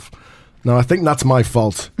myself. Now, I think that's my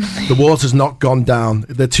fault. The water's not gone down.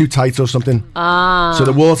 They're too tight or something. So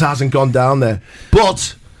the water hasn't gone down there.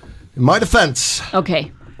 But, in my defence,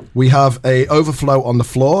 Okay. we have a overflow on the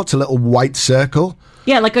floor. It's a little white circle.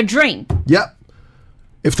 Yeah, like a drain. Yep.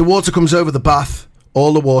 If the water comes over the bath,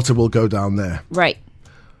 all the water will go down there. Right.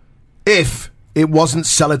 If it wasn't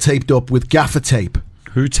sellotaped up with gaffer tape.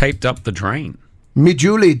 Who taped up the drain? Me,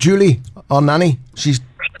 Julie, our nanny. She's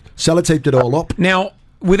Sellotaped it all up. Now,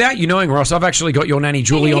 without you knowing, Ross, I've actually got your nanny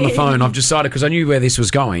Julie on the phone. I've decided because I knew where this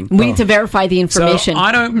was going. We need to verify the information. So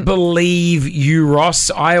I don't believe you,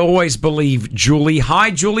 Ross. I always believe Julie.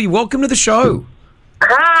 Hi, Julie. Welcome to the show.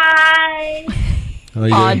 Hi.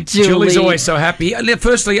 Julie. Julie's always so happy.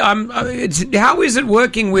 Firstly, how is it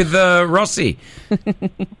working with Rossi? It's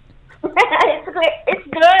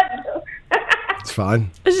good. It's fine.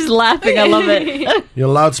 She's laughing. I love it. You're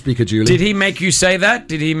a loudspeaker, Julie. Did he make you say that?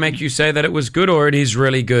 Did he make you say that it was good or it is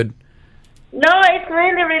really good? No, it's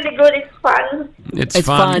really, really good. It's fun. It's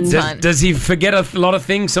fun. Does he forget a lot of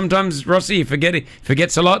things sometimes, Rossi? He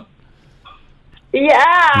forgets a lot?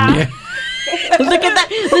 Yeah. Look at that.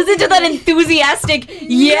 Listen to that enthusiastic.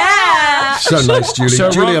 Yeah. So nice,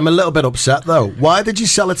 Julie. Julie, I'm a little bit upset, though. Why did you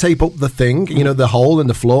sellotape up the thing, the hole in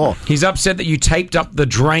the floor? He's upset that you taped up the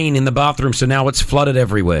drain in the bathroom, so now it's flooded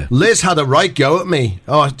everywhere. Liz had a right go at me.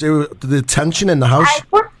 Oh, the tension in the house.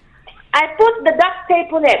 I put the duct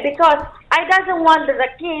tape on it because I doesn't want the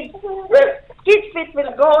kids' feet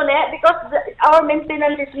will go on it because our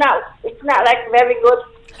maintenance is now. It's not like very good.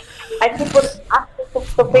 I keep on asking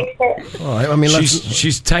to fix it. All right, I mean,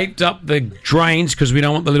 she's taped up the drains because we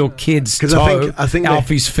don't want the little kids' toe. I think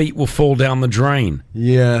Alfie's feet will fall down the drain.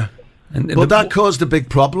 Yeah. But that caused a big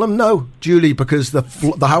problem, no, Julie, because the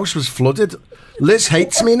house was flooded. Liz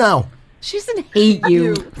hates me now. She doesn't hate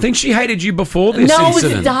you. I think she hated you before this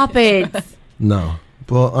incident. No, stop it. No.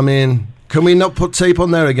 But, I mean, can we not put tape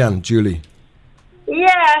on there again, Julie?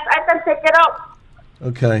 Yes, I can take it up.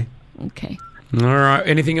 Okay. All right.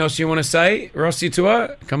 Anything else you want to say, Rossi, to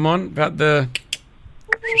her? Come on, about the...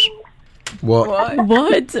 What?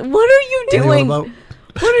 What are you doing? What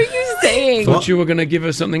are you saying? Thought you were going to give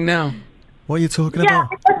her something now. What are you talking Yeah,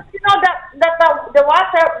 about? because the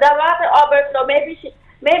water overflow.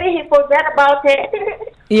 Maybe he forgot about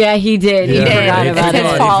it. Yeah, he did. He forgot about it.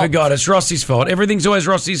 He forgot. It's Rossi's fault. Everything's always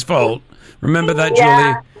Rossi's fault. Remember that,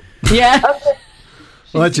 Julie? Yeah.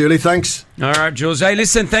 All right, Julie, thanks. All right, Jules. Hey,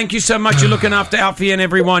 listen, thank you so much. You're looking after Alfie and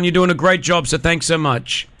everyone. You're doing a great job, so thanks so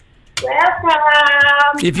much. Welcome.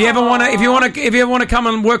 If you ever want to come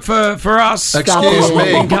and work for us, excuse me,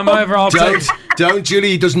 you can come over. Don't, Julie.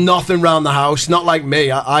 He does nothing around the house. Not like me.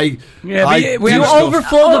 You overflow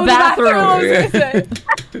the bathroom.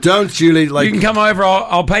 Don't, Julie. Like you can come over.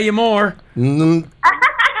 I'll pay you more.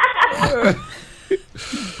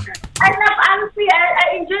 I love Auntie.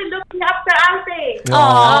 I enjoy looking after Auntie.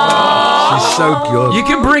 Aww. She's so good. You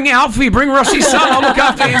can bring Alfie. Bring Rossi's son. I'll look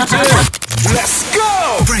after him too. Let's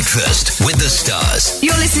go! Breakfast with the stars.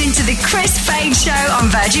 You're listening to the Kris Fade Show on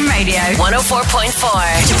Virgin Radio 104.4.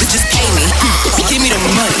 Just pay me. Give me the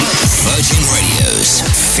money. Virgin Radio's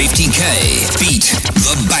 50K Beat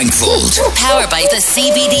the Bank Vault. Powered by the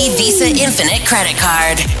CBD Visa Infinite Credit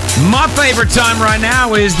Card. My favorite time right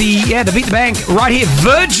now is the Beat the Bank right here,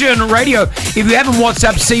 Virgin Radio. If you haven't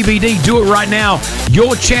WhatsApp CBD, do it right now.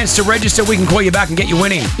 Your chance to register. We can call you back and get you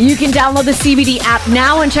winning. You can download the CBD app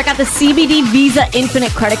now and check out the CBD Visa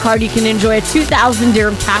Infinite Credit Card. You can enjoy a 2,000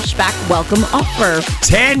 dirham cashback welcome offer.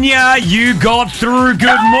 Tanya, you got through.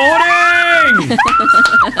 Good morning.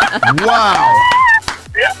 Wow. Oh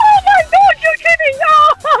my God, you're kidding!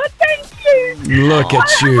 Oh, thank you. Look at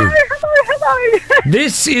you. Hello.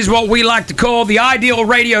 This is what we like to call the ideal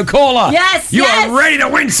radio caller. Yes, you are ready to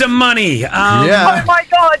win some money. Yeah. Oh my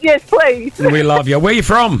God, yes, please. We love you. Where are you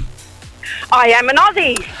from? I am an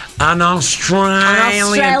Aussie. An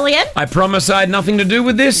Australian. I promise I had nothing to do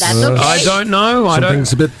with this. That's okay. I don't know.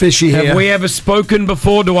 Something's a bit fishy here. Have we ever spoken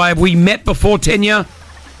before? Have we met before, Tanya?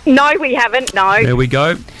 No, we haven't, no. There we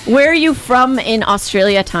go. Where are you from in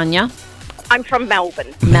Australia, Tanya? I'm from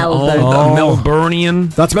Melbourne.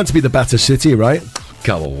 Melburnian. That's meant to be the better city, right?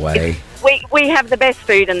 Go away. We have the best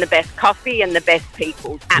food and the best coffee and the best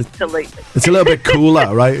people. Absolutely. It's a little bit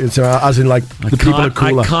cooler, right? It's as in like the people are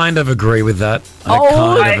cooler. I kind of agree with that.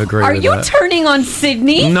 Are you turning on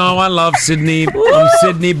Sydney? No, I love Sydney. I'm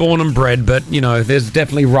Sydney born and bred, but there's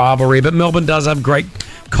definitely rivalry. But Melbourne does have great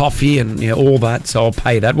coffee and all that, so I'll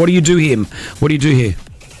pay that. What do you do here?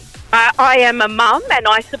 I am a mum and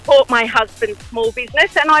I support my husband's small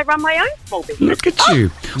business and I run my own small business. Look at you.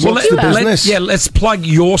 What's the business? Let's plug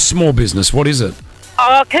your small business. What is it?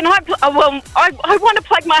 Can I? I want to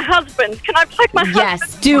plug my husband. Can I plug my husband?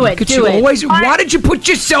 Yes, do it. Do it. Why did you put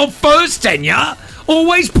yourself first, Tanya?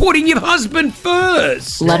 Always putting your husband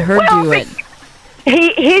first. Let her do it.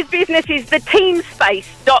 His business is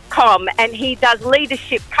theteamspace.com and he does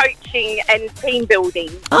leadership coaching and team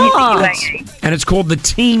building. And it's called the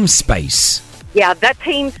Team Space. Yeah,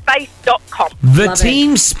 theteamspace.com.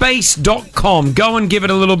 Theteamspace.com. Go and give it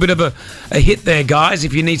a little bit of a hit there, guys,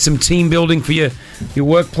 if you need some team building for your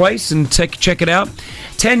workplace, and check it out.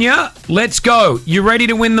 Tanya, let's go. You ready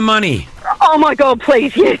to win the money? Oh, my God,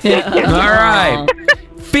 please. Yes. All right.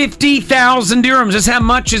 50,000 dirhams. That's how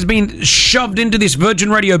much has been shoved into this Virgin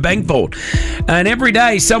Radio bank vault. And every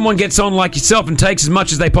day someone gets on like yourself and takes as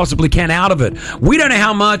much as they possibly can out of it. We don't know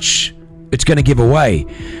how much it's going to give away,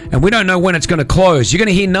 and we don't know when it's going to close. You're going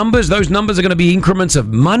to hear numbers. Those numbers are going to be increments of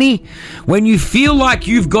money. When you feel like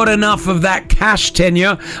you've got enough of that cash,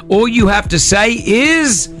 Tanya, all you have to say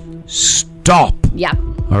is stop. Yeah.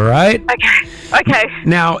 All right? Okay.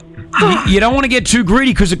 Now, you don't want to get too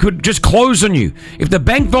greedy because it could just close on you. If the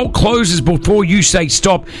bank vault closes before you say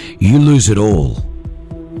stop, you lose it all.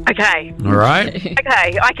 Okay. All right?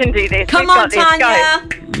 Okay, I can do this. Come We've on, got this. Tanya.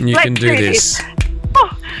 Go. You can do this.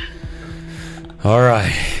 All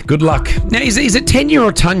right. Good luck. Now, is it Tanya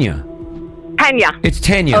or Tanya? Tanya. It's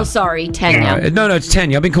Tanya. Oh, sorry, Tanya. No, it's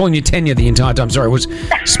Tanya. I've been calling you Tanya the entire time. Sorry, it was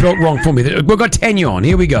spelt wrong for me. We've got Tanya on.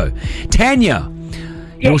 Here we go. Tanya,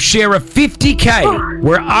 you'll share a 50K.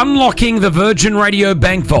 We're unlocking the Virgin Radio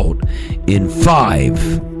bank vault in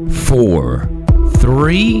 5, 4,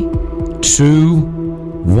 3, 2,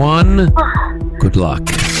 1. Good luck.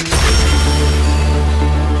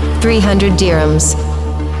 300 dirhams.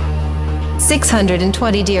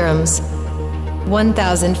 620 dirhams.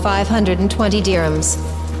 1,520 dirhams.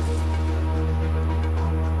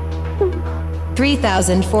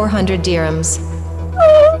 3,400 dirhams.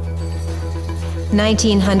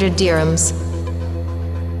 1,900 dirhams.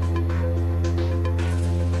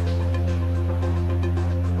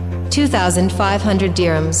 2,500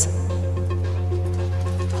 dirhams.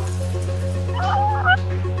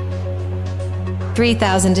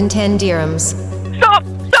 3,010 dirhams. Stop!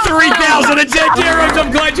 3,010 dirhams.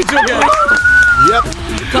 I'm glad you took it. Yep.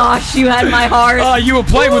 Gosh, you had my heart. Oh, you were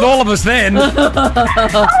playing with all of us then. Oh, my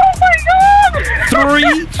God!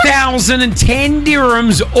 3,010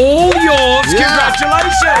 dirhams, all yours. Yeah.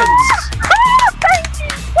 Congratulations. Thank you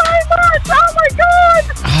so much. Oh, my God.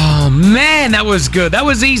 Oh, man, that was good. That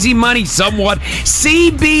was easy money somewhat.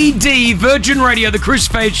 CBD, Virgin Radio, the Kris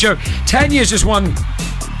Fade Show. Tanya's just won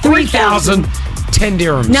 3,010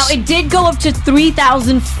 dirhams. Now, it did go up to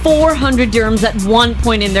 3,400 dirhams at one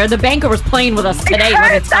point in there. The banker was playing with us today,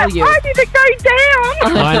 let me tell you. Why did it go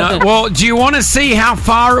down? I know. Well, do you want to see how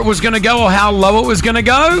far it was going to go or how low it was going to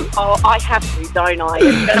go? Oh, I have to, don't I?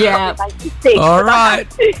 It's gonna Yeah. probably make me sick, All but I right.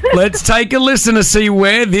 have to. Let's take a listen to see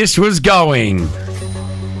where this was going.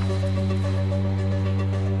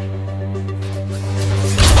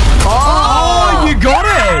 Oh, you got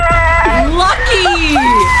it. Lucky.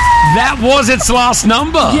 That was its last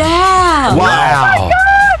number. Yeah. Wow.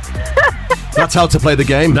 That's how to play the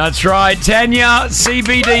game. That's right. Tanya,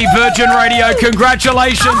 CBD, Virgin Radio.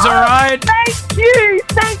 Congratulations, all right? Thank you.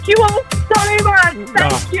 Thank you all so much.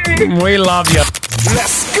 Thank you. We love you.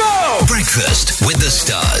 Let's go! Breakfast with the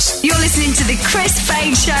Stars. You're listening to the Kris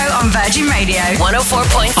Fade Show on Virgin Radio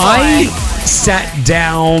 104.4. I sat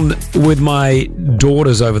down with my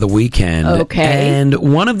daughters over the weekend. Okay. And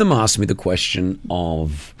one of them asked me the question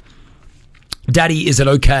of, Daddy, is it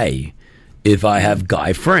okay if I have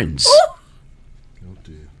guy friends?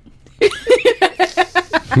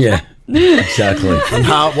 Yeah, exactly. And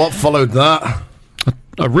what followed that?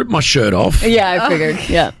 I ripped my shirt off. Yeah, I figured.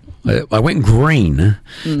 Yeah. I went green,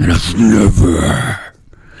 and I've never.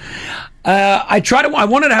 I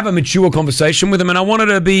wanted to have a mature conversation with him, and I wanted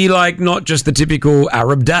to be like not just the typical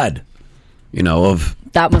Arab dad, of.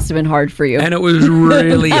 That must have been hard for you. And it was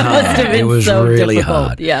really That hard. must have been It was so really difficult.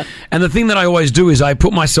 hard. Yeah. And the thing that I always do is I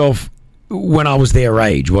put myself when I was their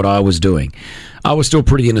age, what I was doing. I was still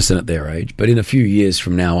pretty innocent at their age, but in a few years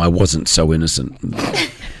from now, I wasn't so innocent.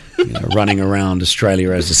 Running around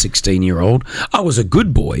Australia as a 16-year-old. I was a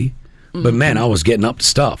good boy, but man, I was getting up to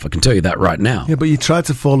stuff. I can tell you that right now. Yeah, but you tried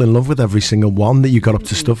to fall in love with every single one that you got up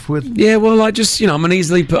to stuff with. Yeah, well, I just, I'm an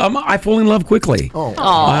easily... I fall in love quickly. Oh.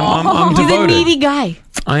 I'm He's devoted. a needy guy.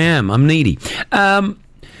 I am. I'm needy.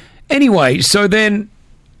 Anyway, so then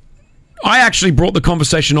I actually brought the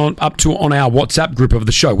conversation on our WhatsApp group of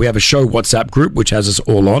the show. We have a show WhatsApp group which has us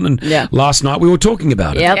all on, and last night we were talking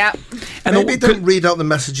about it. Yep. And Maybe don't read out the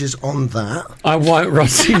messages on that. I won't,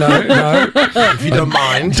 Rossi. No. If you don't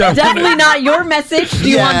mind. Definitely not your message. Do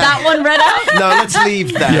you want that one read out? No, let's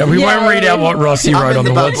leave that. Yeah, we won't read out what Rossi wrote on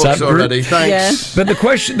the WhatsApp group. already. Thanks. But the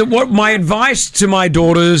question, what my advice to my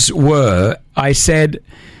daughters were, I said,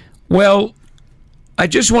 well, I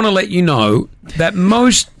just want to let you know that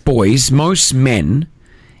most boys, most men,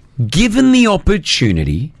 given the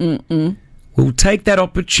opportunity, will take that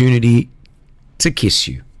opportunity to kiss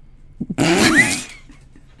you.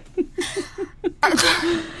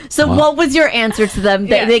 So what was your answer to them?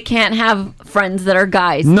 They can't have friends that are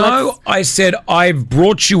guys. No, I said I've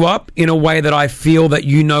brought you up in a way that I feel that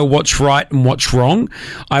you know what's right and what's wrong.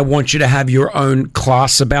 I want you to have your own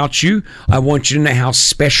class about you. I want you to know how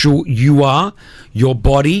special you are, your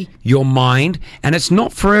body, your mind, and it's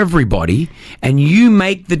not for everybody. And you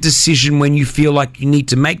make the decision when you feel like you need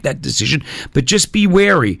to make that decision, but just be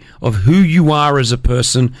wary of who you are as a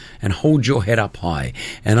person and hold your head up high.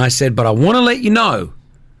 And I said, but I want to let you know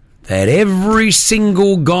that every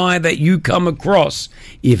single guy that you come across,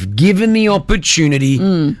 if given the opportunity,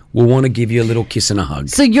 will want to give you a little kiss and a hug.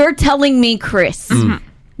 So you're telling me, Chris,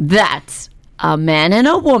 that a man and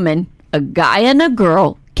a woman, a guy and a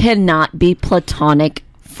girl, cannot be platonic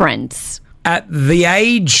friends? At the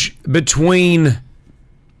age between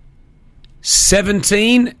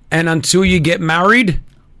 17 and until you get married?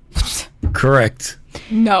 Correct.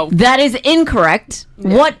 No. That is incorrect.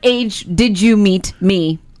 Yeah. What age did you meet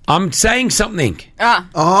me? I'm saying something.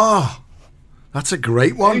 Oh, that's a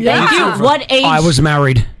great one. Thank you. What age? I was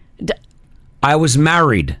married. I was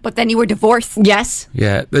married. But then you were divorced. Yes.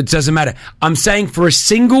 Yeah, it doesn't matter. I'm saying for a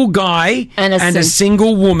single guy and a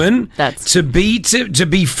single woman to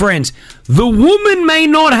be friends. The woman may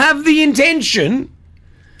not have the intention.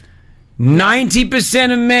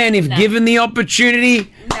 90% of men, if given the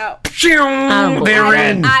opportunity, they're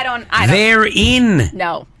in. I don't. They're in.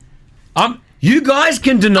 No. You guys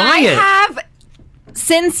can deny it. I have,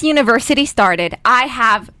 since university started, I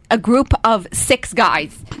have a group of 6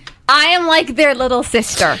 guys. I am like their little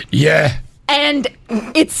sister. Yeah. And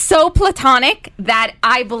it's so platonic that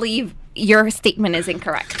I believe your statement is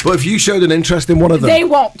incorrect. But if you showed an interest in one of them... They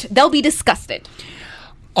won't. They'll be disgusted.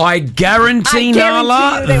 I guarantee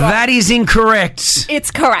Nala, that is incorrect.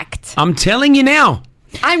 It's correct. I'm telling you now.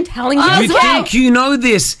 I'm telling you You as well. think you know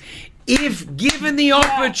this. If given the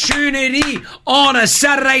opportunity on a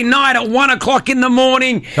Saturday night at 1 o'clock in the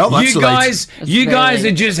morning, you guys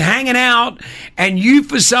are just hanging out, and you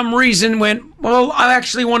for some reason went, well, I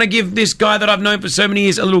actually want to give this guy that I've known for so many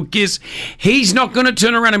years a little kiss. He's not going to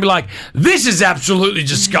turn around and be like, this is absolutely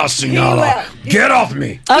disgusting, Nala. Get off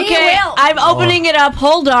me. Okay, I'm opening it up.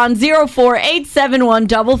 Hold on.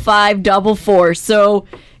 048715544. So,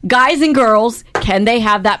 guys and girls, can they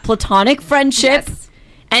have that platonic friendship? Yes.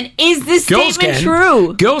 And is this statement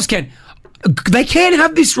true? Girls can. They can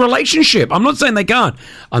have this relationship. I'm not saying they can't.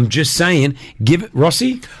 I'm just saying, give it.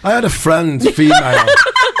 Rossi? I had a friend, female.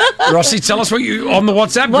 Rossi, tell us what you on the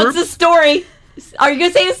WhatsApp group. What's the story? Are you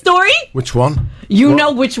going to say the story? Which one? You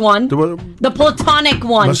know which one. The platonic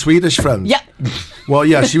one. My Swedish friend? Yeah. Well,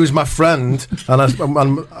 yeah, she was my friend, and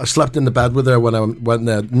I slept in the bed with her when I went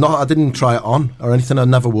there. No, I didn't try it on or anything. I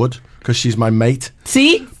never would, because she's my mate.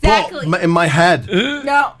 See? Exactly. But in my head,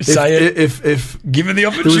 no. If given the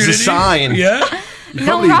opportunity, there was a sign. Yeah.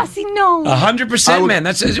 No, Rossi, no. 100%, man.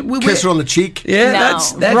 That's kiss her on the cheek. Yeah, no.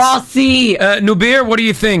 that's Rossi. Nubir, what do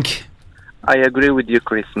you think? I agree with you,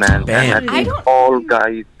 Chris, man. Bam. And I think all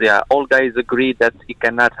guys agree that it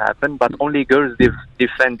cannot happen, but only girls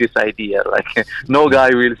defend this idea. Like, no guy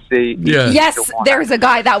will say... Yeah. Yes, there's a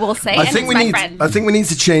guy that will say, I think we need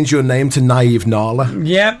to change your name to Naive Nala.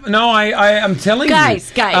 Yeah, no, I'm telling you.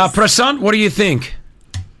 Guys. Prasant, what do you think?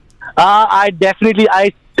 I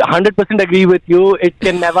 100% agree with you. It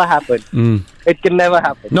can never happen. It can never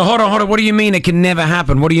happen. No, hold on. What do you mean it can never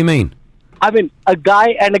happen? What do you mean? I mean, a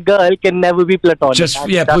guy and a girl can never be platonic.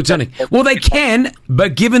 Platonic. Well, they can,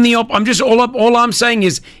 but given the all I'm saying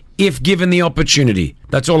is if given the opportunity.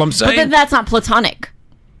 That's all I'm saying. But then that's not platonic.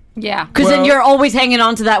 Yeah. Because then you're always hanging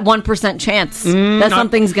on to that 1% chance that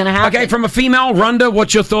something's going to happen. Okay, from a female, Rhonda,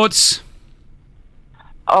 what's your thoughts?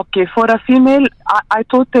 Okay, for a female, I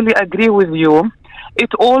totally agree with you.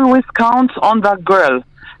 It always counts on the girl.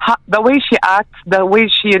 The way she acts, the way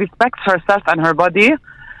she respects herself and her body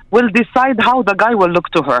will decide how the guy will look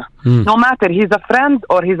to her. No matter he's a friend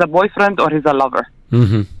or he's a boyfriend or he's a lover.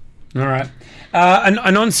 Mm-hmm. All right.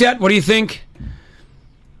 Anonsiat, what do you think?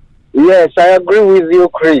 Yes, I agree with you,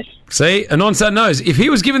 Chris. See, Anonsiat knows. If he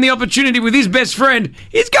was given the opportunity with his best friend,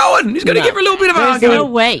 he's going. He's going to give her a little bit of a hug. No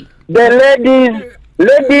way. The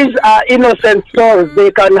ladies are innocent souls.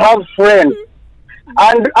 They can have friends.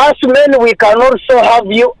 And as men, we can also have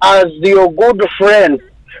you as your good friend.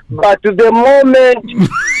 But the moment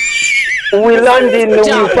we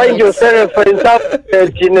find yourself in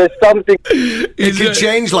something. It can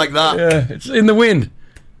change like that. Yeah, it's in the wind.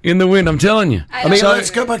 In the wind, I'm telling you. I mean, let's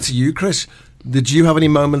go back to you, Chris. Did you have any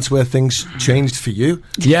moments where things changed for you?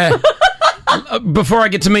 Yeah. Before I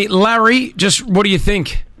get to meet Larry, just what do you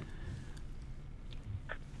think?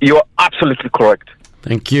 You're absolutely correct.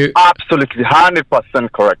 Thank you. Absolutely,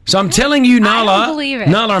 100% correct. So I'm telling you, Nala. believe it.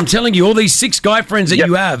 Nala, I'm telling you, all these 6 guy friends that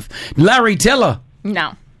you have. Larry, tell her.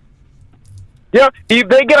 No. Yeah, if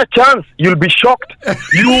they get a chance, you'll be shocked.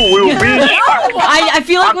 You will be shocked. I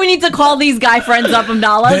feel like we need to call these guy friends up of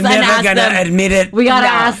Nala's They're and never ask going them. to admit it. We gotta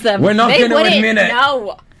ask them. We're not They going to wouldn't. admit it.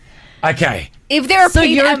 No. Okay. If they were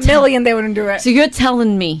paid $1 million, they wouldn't do it. So you're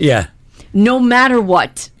telling me, Yeah. no matter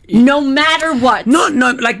what, Not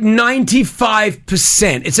like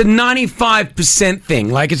 95%. It's a 95% thing.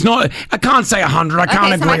 Like it's not. I can't say 100. I can't Okay,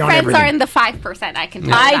 so agree my on friends everything. are in the 5%. I can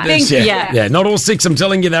tell I that. think, yeah. Not all 6. I'm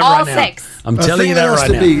telling you that All right now. 6. I'm I telling you think that there has right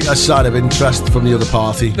to now. be a sign of interest from the other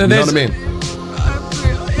party. You know what I mean?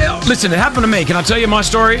 Listen, it happened to me. Can I tell you my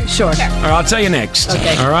story? Sure. All right, I'll tell you next.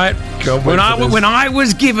 Okay. All right. When I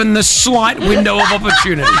was given the slight window of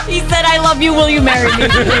opportunity, he said, "I love you. Will you marry me?"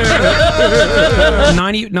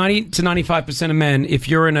 90 to 95% of men, if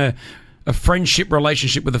you're in a friendship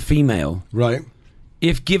relationship with a female, right?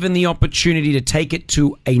 If given the opportunity to take it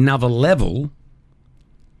to another level,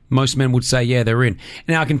 most men would say, yeah, they're in.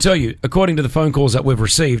 Now, I can tell you, according to the phone calls that we've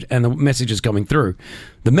received and the messages coming through,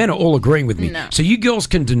 the men are all agreeing with me. No. So you girls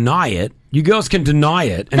can deny it. You girls can deny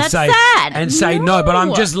it and That's say sad. and say no, but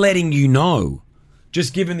I'm just letting you know.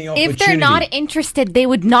 Just given the opportunity. If they're not interested, they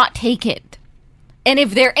would not take it. And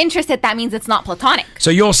if they're interested, that means it's not platonic.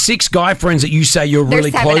 So your 6 guy friends that you say you're There's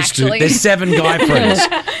really 7, close actually. to, there's 7 guy friends.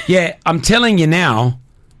 Yeah, I'm telling you now,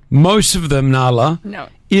 most of them, Nala, No.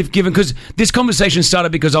 if given, because this conversation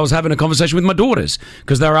started because I was having a conversation with my daughters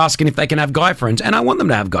because they were asking if they can have guy friends, and I want them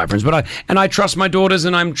to have guy friends, but I trust my daughters,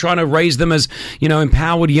 and I'm trying to raise them as, you know,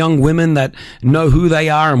 empowered young women that know who they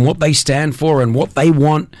are and what they stand for and what they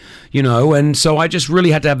want, you know, and so I just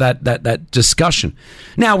really had to have that discussion.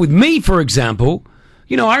 Now with me, for example,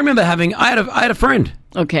 you know, I remember I had a friend.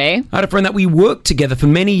 Okay. I had a friend that we worked together for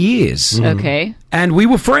many years. Okay. And we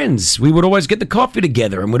were friends. We would always get the coffee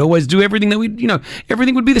together and would always do everything that we, you know,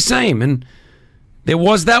 everything would be the same. And there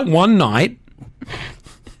was that one night.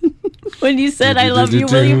 When you said, "I love you,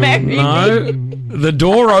 will you marry me?" No, the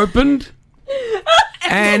door opened.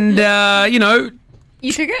 And, you know,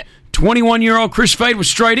 You took it? 21-year-old Kris Fade was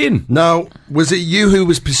straight in. No, was it you who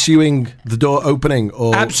was pursuing the door opening?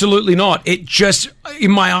 Or Absolutely not. It just,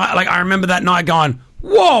 in my eye, like I remember that night going,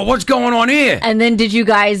 whoa, what's going on here? And then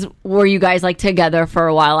were you guys like together for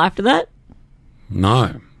a while after that?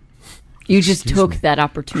 No. You just took that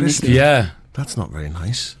opportunity. Yeah. That's not very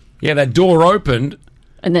nice. Yeah, that door opened.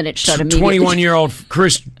 And then it shut immediately. 21-year-old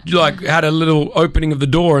Kris like had a little opening of the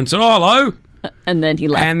door and said, "Oh, hello." And then he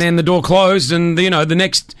left. And then the door closed, and you know the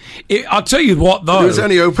next. I'll tell you what, though. It was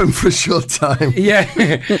only open for a short time. Yeah,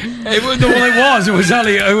 it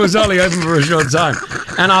was only open for a short time,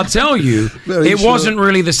 and I'll tell you, it wasn't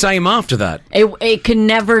really the same after that. It can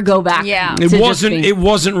never go back. Yeah, It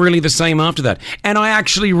wasn't really the same after that, and I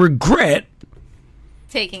actually regret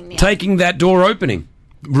taking that door opening.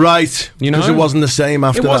 Right, you know, because it wasn't the same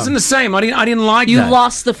after. It wasn't the same. I didn't like you that. You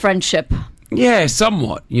lost the friendship. Yeah,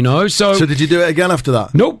 somewhat. You know, so did you do it again after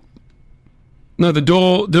that? Nope. No, the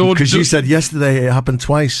door. Because you said yesterday it happened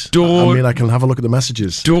twice. I mean, I can have a look at the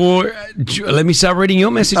messages. Let me start reading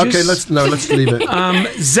your messages. Okay, let's leave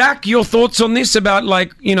it. Zach, your thoughts on this about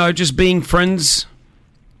just being friends?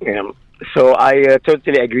 So I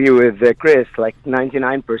totally agree with Kris. Like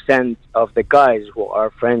 99% of the guys who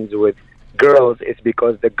are friends with girls is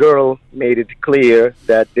because the girl made it clear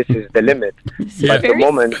that this is the limit. But the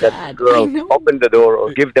moment that the girl open the door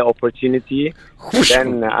or give the opportunity,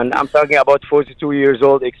 then, and I'm talking about 42 years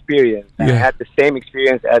old experience. I had the same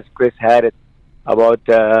experience as Kris had it about,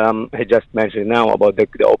 I just mentioned now, about the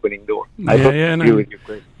opening door. I totally agree with you,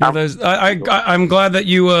 Kris. I'm glad that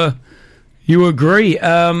you agree.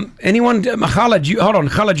 Anyone, Khaled,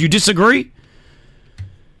 Khaled, you disagree?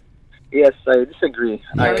 Yes, I disagree.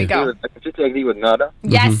 There we go. I completely agree with Nada.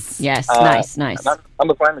 Yes, yes, nice. I'm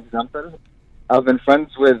a prime example. I've been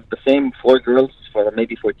friends with the same 4 girls for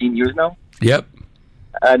maybe 14 years now. Yep.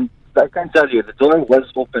 And I can tell you, the door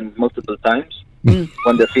was opened multiple times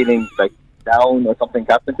when they're feeling like down or something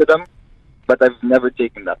happened to them. But I've never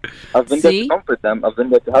taken that. I've been there to comfort them. I've been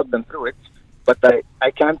there to help them through it. But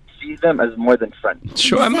I can't see them as more than friends.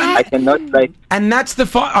 Sure, I cannot and that's the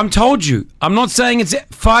I'm told you. I'm not saying it's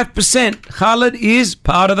 5%. Khaled is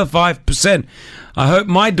part of the 5%. I hope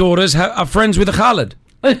my daughters are friends with Khaled.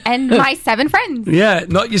 And my 7 friends. Yeah,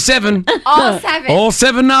 not your 7. All 7. All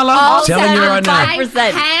 7, Nala. All I'm telling you right now.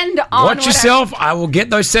 5%. Hand on. Watch yourself. I will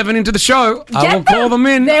get those 7 into the show. I will call them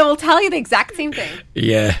in. They will tell you the exact same thing.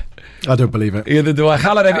 Yeah. I don't believe it. Either do I.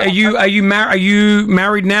 Khaled, are you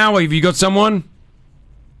married now, or have you got someone?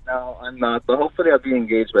 No, I'm not. But hopefully I'll be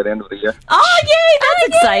engaged by the end of the year. Oh, yay! That's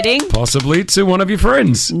exciting. Possibly to one of your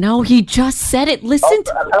friends. No, he just said it. Listen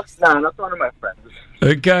to No, that's one of my friends.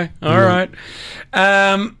 Okay, all right.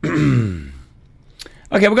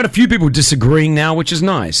 Okay, we've got a few people disagreeing now, which is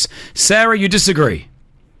nice. Sarah, you disagree?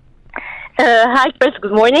 Hi, Chris.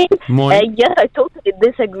 Good morning. Morning. Yes, I totally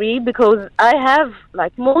disagree because I have,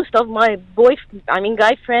 like, most of my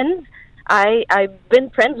guy friends, I've been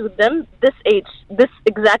friends with them this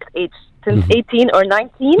exact age, since 18 or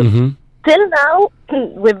 19. Mm-hmm. Till now,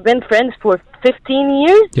 we've been friends for 15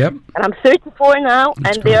 years. Yep. And I'm 34 now,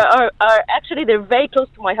 That's and they are actually, they're very close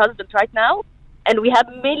to my husband right now. And we have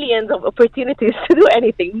millions of opportunities to do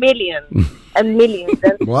anything, millions and millions.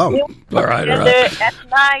 And wow! All right. At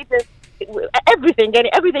night, everything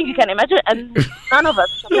you can imagine, and none of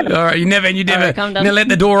us. All right, you never let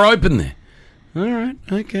the door open there. All right,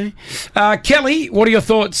 okay. Kelly, what are your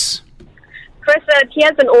thoughts? Chris,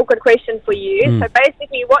 here's an awkward question for you. So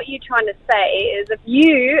basically, what you're trying to say is, if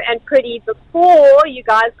you and Pretty, before you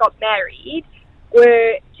guys got married,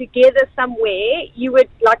 were together somewhere, you would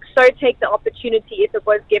take the opportunity if it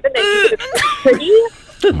was given, and you would have Pretty.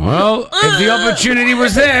 Well, if the opportunity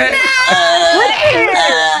was there.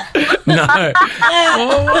 No.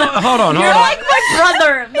 Hold on. You're like my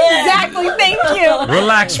brother. Exactly. Thank you.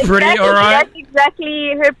 Relax, Pretty. All right. That's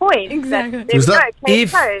exactly her point. Exactly.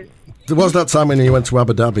 There was that time when you went to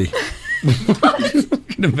Abu Dhabi.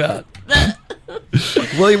 Talking about.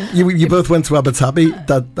 Well, you both went to Abu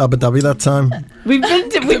Dhabi that time. We've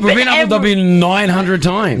been Abu Dhabi 900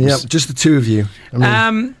 times. Yeah, just the two of you.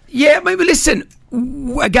 Yeah, maybe listen.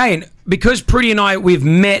 Again, because Pretty and I, we've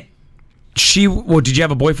met. Did you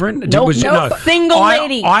have a boyfriend? No, single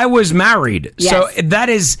lady. I was married. Yes. So that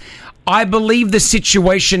is, I believe the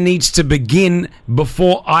situation needs to begin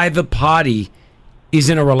before either party is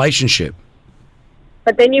in a relationship.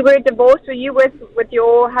 But then you were divorced, were you with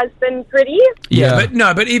your husband, Pretty? Yeah.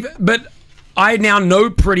 But I now know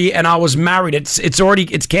Pretty, and I was married.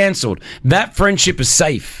 It's cancelled. That friendship is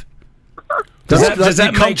safe. Does that you're make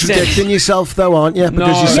sense? contradicting yourself, though, aren't you?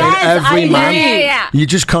 Because you're saying every man. Yeah. You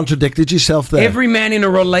just contradicted yourself there. Every man in a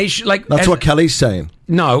relation, that's what Kelly's saying.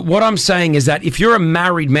 No, what I'm saying is that if you're a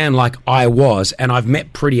married man like I was, and I've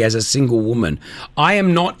met Pretty as a single woman, I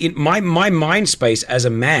am not in my mind space as a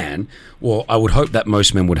man. Well, I would hope that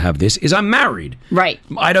most men would have this. Is I'm married, right?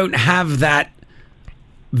 I don't have that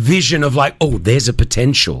vision of there's a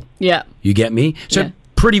potential. Yeah, you get me. So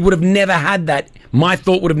Pretty would have never had that. My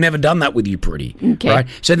thought would have never done that with you, Pretty. Okay. Right?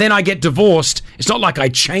 So then I get divorced. It's not like I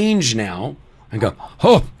change now and go,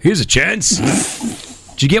 oh, here's a chance.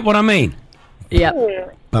 Do you get what I mean? Yeah.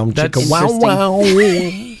 Boom, chicka, wow, wow.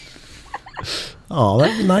 Oh,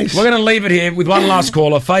 that's nice. We're going to leave it here with one last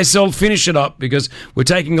caller. Faisal, finish it up because we're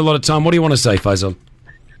taking a lot of time. What do you want to say, Faisal?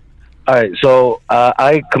 All right, so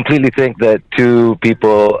I completely think that two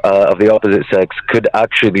people of the opposite sex could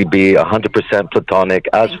actually be 100% platonic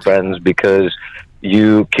as friends because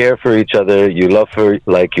you care for each other, you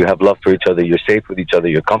have love for each other, you're safe with each other,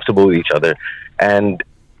 you're comfortable with each other. And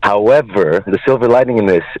however, the silver lining in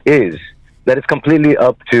this is that it's completely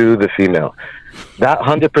up to the female. That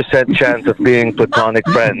 100% chance of being platonic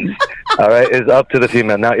friends, all right, is up to the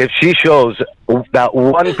female. Now, if she shows that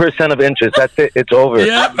 1% of interest, that's it. It's over.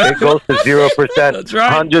 Yep. It goes to 0%, that's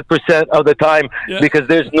right. 100% of the time, Yep. because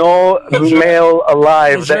there's no male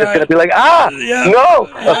alive that is going to be like, no,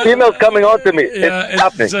 a female's coming on to me. It's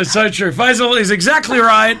happening. So true. Faisal is exactly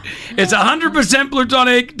right. It's 100%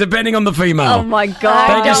 platonic, depending on the female. Oh my God!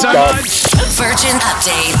 Thank you so much. Virgin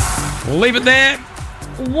Update. We'll leave it there.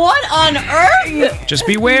 What on earth? Just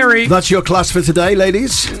be wary. That's your class for today,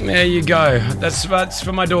 ladies. There you go. That's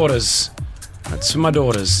for my daughters. That's for my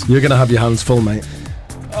daughters. You're going to have your hands full, mate.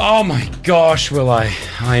 Oh my gosh, will I?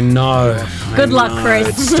 I know. Good luck, Kris.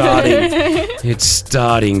 It's starting. It's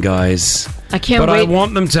starting, guys. I can't wait. But I wait.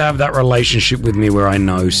 want them to have that relationship with me where I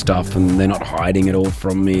know stuff and they're not hiding it all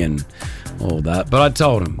from me and all that. But I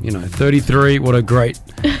told them, 33, what a great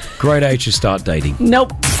age to start dating.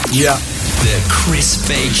 Nope. Yeah. The Kris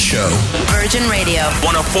Fade Show. Virgin Radio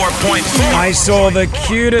 104.4. I saw the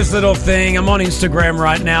cutest little thing. I'm on Instagram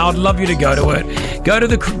right now. I'd love you to go to it. Go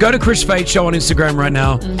to Kris Fade Show on Instagram right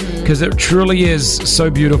now because it truly is so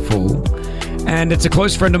beautiful. And it's a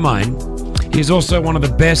close friend of mine. He's also one of the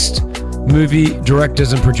best movie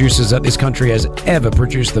directors and producers that this country has ever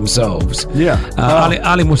produced themselves. Yeah.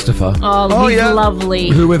 Ali Mustafa. Oh, he's lovely.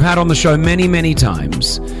 Who we've had on the show many, many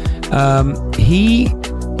times. He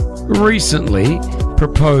recently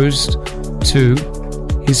proposed to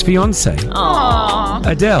his fiancée, Aww.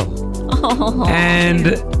 Adele. Aww.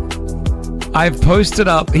 And I've posted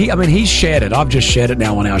up. He's shared it. I've just shared it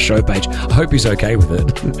now on our show page. I hope he's okay with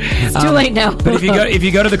it. It's too late now. But if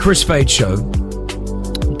you go to the Kris Fade Show,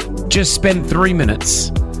 just spend 3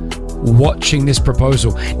 minutes watching this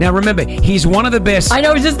proposal. Now remember, he's one of the best. I know.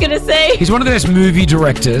 I was just gonna say he's one of the best movie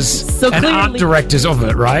directors and art directors of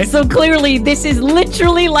it, right? So clearly, this is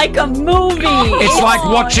literally like a movie. It's like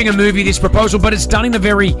watching a movie. This proposal, but it's done in a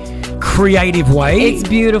very creative way. It's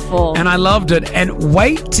beautiful, and I loved it. And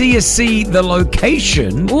wait till you see the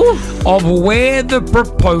location of where the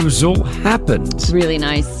proposal happened. Really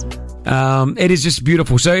nice. It is just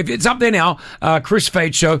beautiful. So if it's up there now, Kris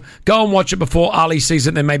Fade Show, go and watch it before Ali sees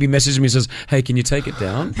it, then maybe message me and says, hey, can you take it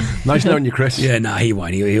down? Nice knowing you, Kris. Yeah, no, he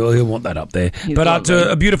won't. He'll want that up there. But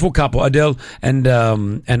a beautiful couple, Adele and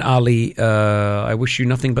Ali, I wish you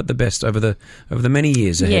nothing but the best over the many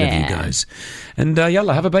years ahead of you guys. And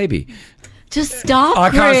yalla, have a baby. Just stop, I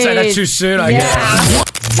can't Kris. say that too soon, I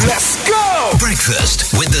guess. Let's go!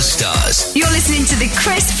 Breakfast with the Stars. You're listening to the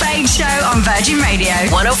Kris Fade Show on Virgin Radio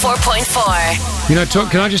 104.4. You know,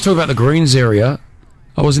 can I just talk about the Greens area?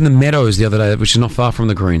 I was in the Meadows the other day, which is not far from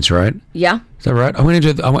the Greens, right? Yeah. Is that right? I went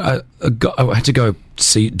into I had to go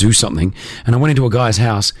do something, and I went into a guy's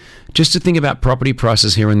house just to think about property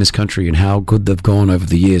prices here in this country and how good they've gone over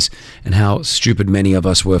the years and how stupid many of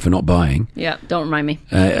us were for not buying. Yeah, don't remind me.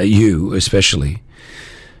 You especially.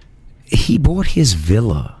 He bought his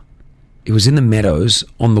villa. It was in the Meadows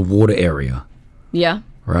on the water area. Yeah.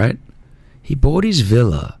 Right? He bought his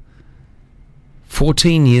villa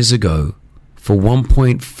 14 years ago for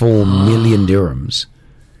 1.4 million dirhams,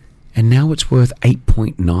 and now it's worth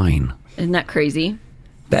 8.9. Isn't that crazy?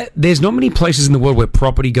 There's not many places in the world where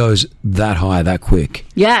property goes that high, that quick.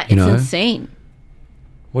 Yeah, it's insane.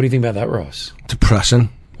 What do you think about that, Ross? Depressing.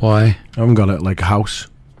 Why? I haven't got it like a house.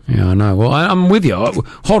 Yeah, I know. Well, I'm with you.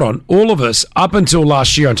 Hold on. All of us, up until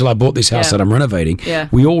last year, until I bought this house that I'm renovating,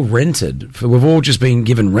 we all rented. We've all just been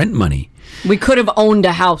given rent money. We could have owned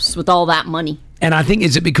a house with all that money. And I think,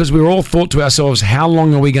 is it because we were all thought to ourselves, how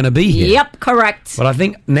long are we going to be here? Yep, correct. But I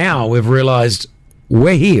think now we've realised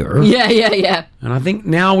we're here. Yeah. And I think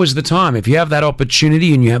now is the time. If you have that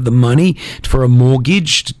opportunity and you have the money for a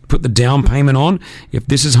mortgage to put the down payment on, if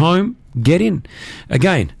this is home, get in.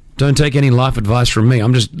 Again, don't take any life advice from me.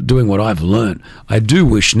 I'm just doing what I've learned. I do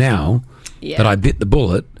wish now that I bit the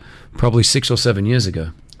bullet probably 6 or 7 years ago.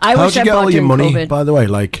 How'd you get all your money, COVID? By the way?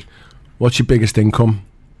 Like, what's your biggest income,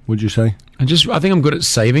 would you say? I think I'm good at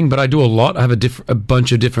saving, but I do a lot. I have a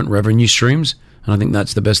bunch of different revenue streams, and I think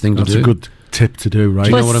that's the best thing to do. That's a good tip to do, right?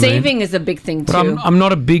 But you know what saving I mean? is a big thing, too. But I'm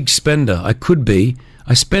not a big spender. I could be.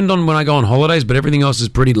 I spend on when I go on holidays, but everything else is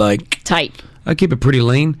pretty, tight. I keep it pretty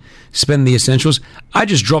lean, spend the essentials. I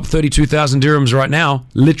just dropped 32,000 dirhams right now,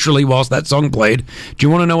 literally whilst that song played. Do you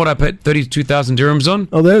want to know what I paid 32,000 dirhams on?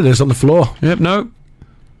 Oh, there it is on the floor. Yep, no.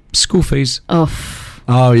 School fees. Oh,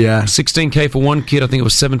 yeah. 16K for one kid. I think it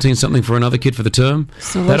was 17 something for another kid for the term.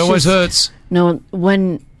 So that always hurts. No,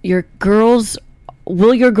 when your girls...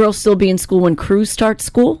 Will your girls still be in school when Cruz starts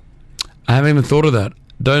school? I haven't even thought of that.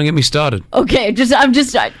 Don't get me started. Okay,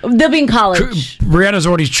 they'll be in college. Brianna's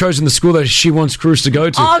already chosen the school that she wants Cruz to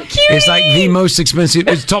go to. Oh, cute! It's like the most expensive.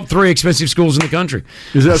 It's top 3 expensive schools in the country.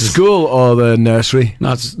 Is that school or the nursery?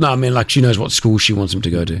 No, I mean, like, she knows what school she wants him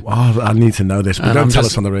to go to. Oh, I need to know this, but don't tell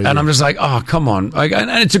us on the radio. And I'm just like, oh, come on.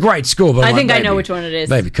 And it's a great school, but I think I know which one it is.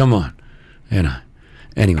 Baby, come on. You know.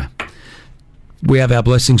 Anyway, we have our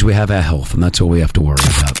blessings, we have our health, and that's all we have to worry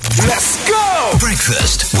about. Let's go!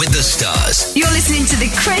 Breakfast with the Stars. You're listening to the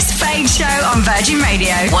Kris Fade Show on Virgin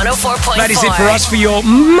Radio 104.4. That is it for us for your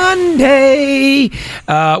Monday.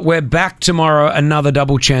 We're back tomorrow. Another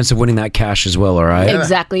double chance of winning that cash as well, all right?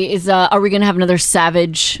 Exactly. Are we going to have another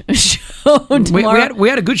savage show tomorrow? We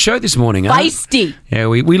had a good show this morning. Feisty. Yeah,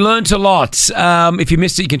 we learnt a lot. If you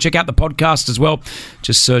missed it, you can check out the podcast as well.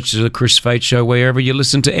 Just search the Kris Fade Show wherever you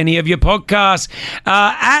listen to any of your podcasts.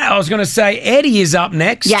 I was going to say, Eddie is up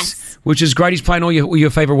next. Yes. Which is great. He's playing all your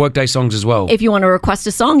favourite workday songs as well. If you want to request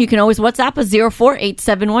a song, you can always WhatsApp us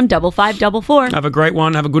 04871 5544. Have a great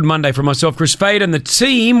one. Have a good Monday from myself, Kris Fade, and the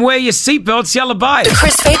team. Wear your seatbelts. Yalla, bye. The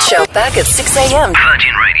Kris Fade Show back at 6 a.m.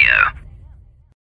 Virgin Radio.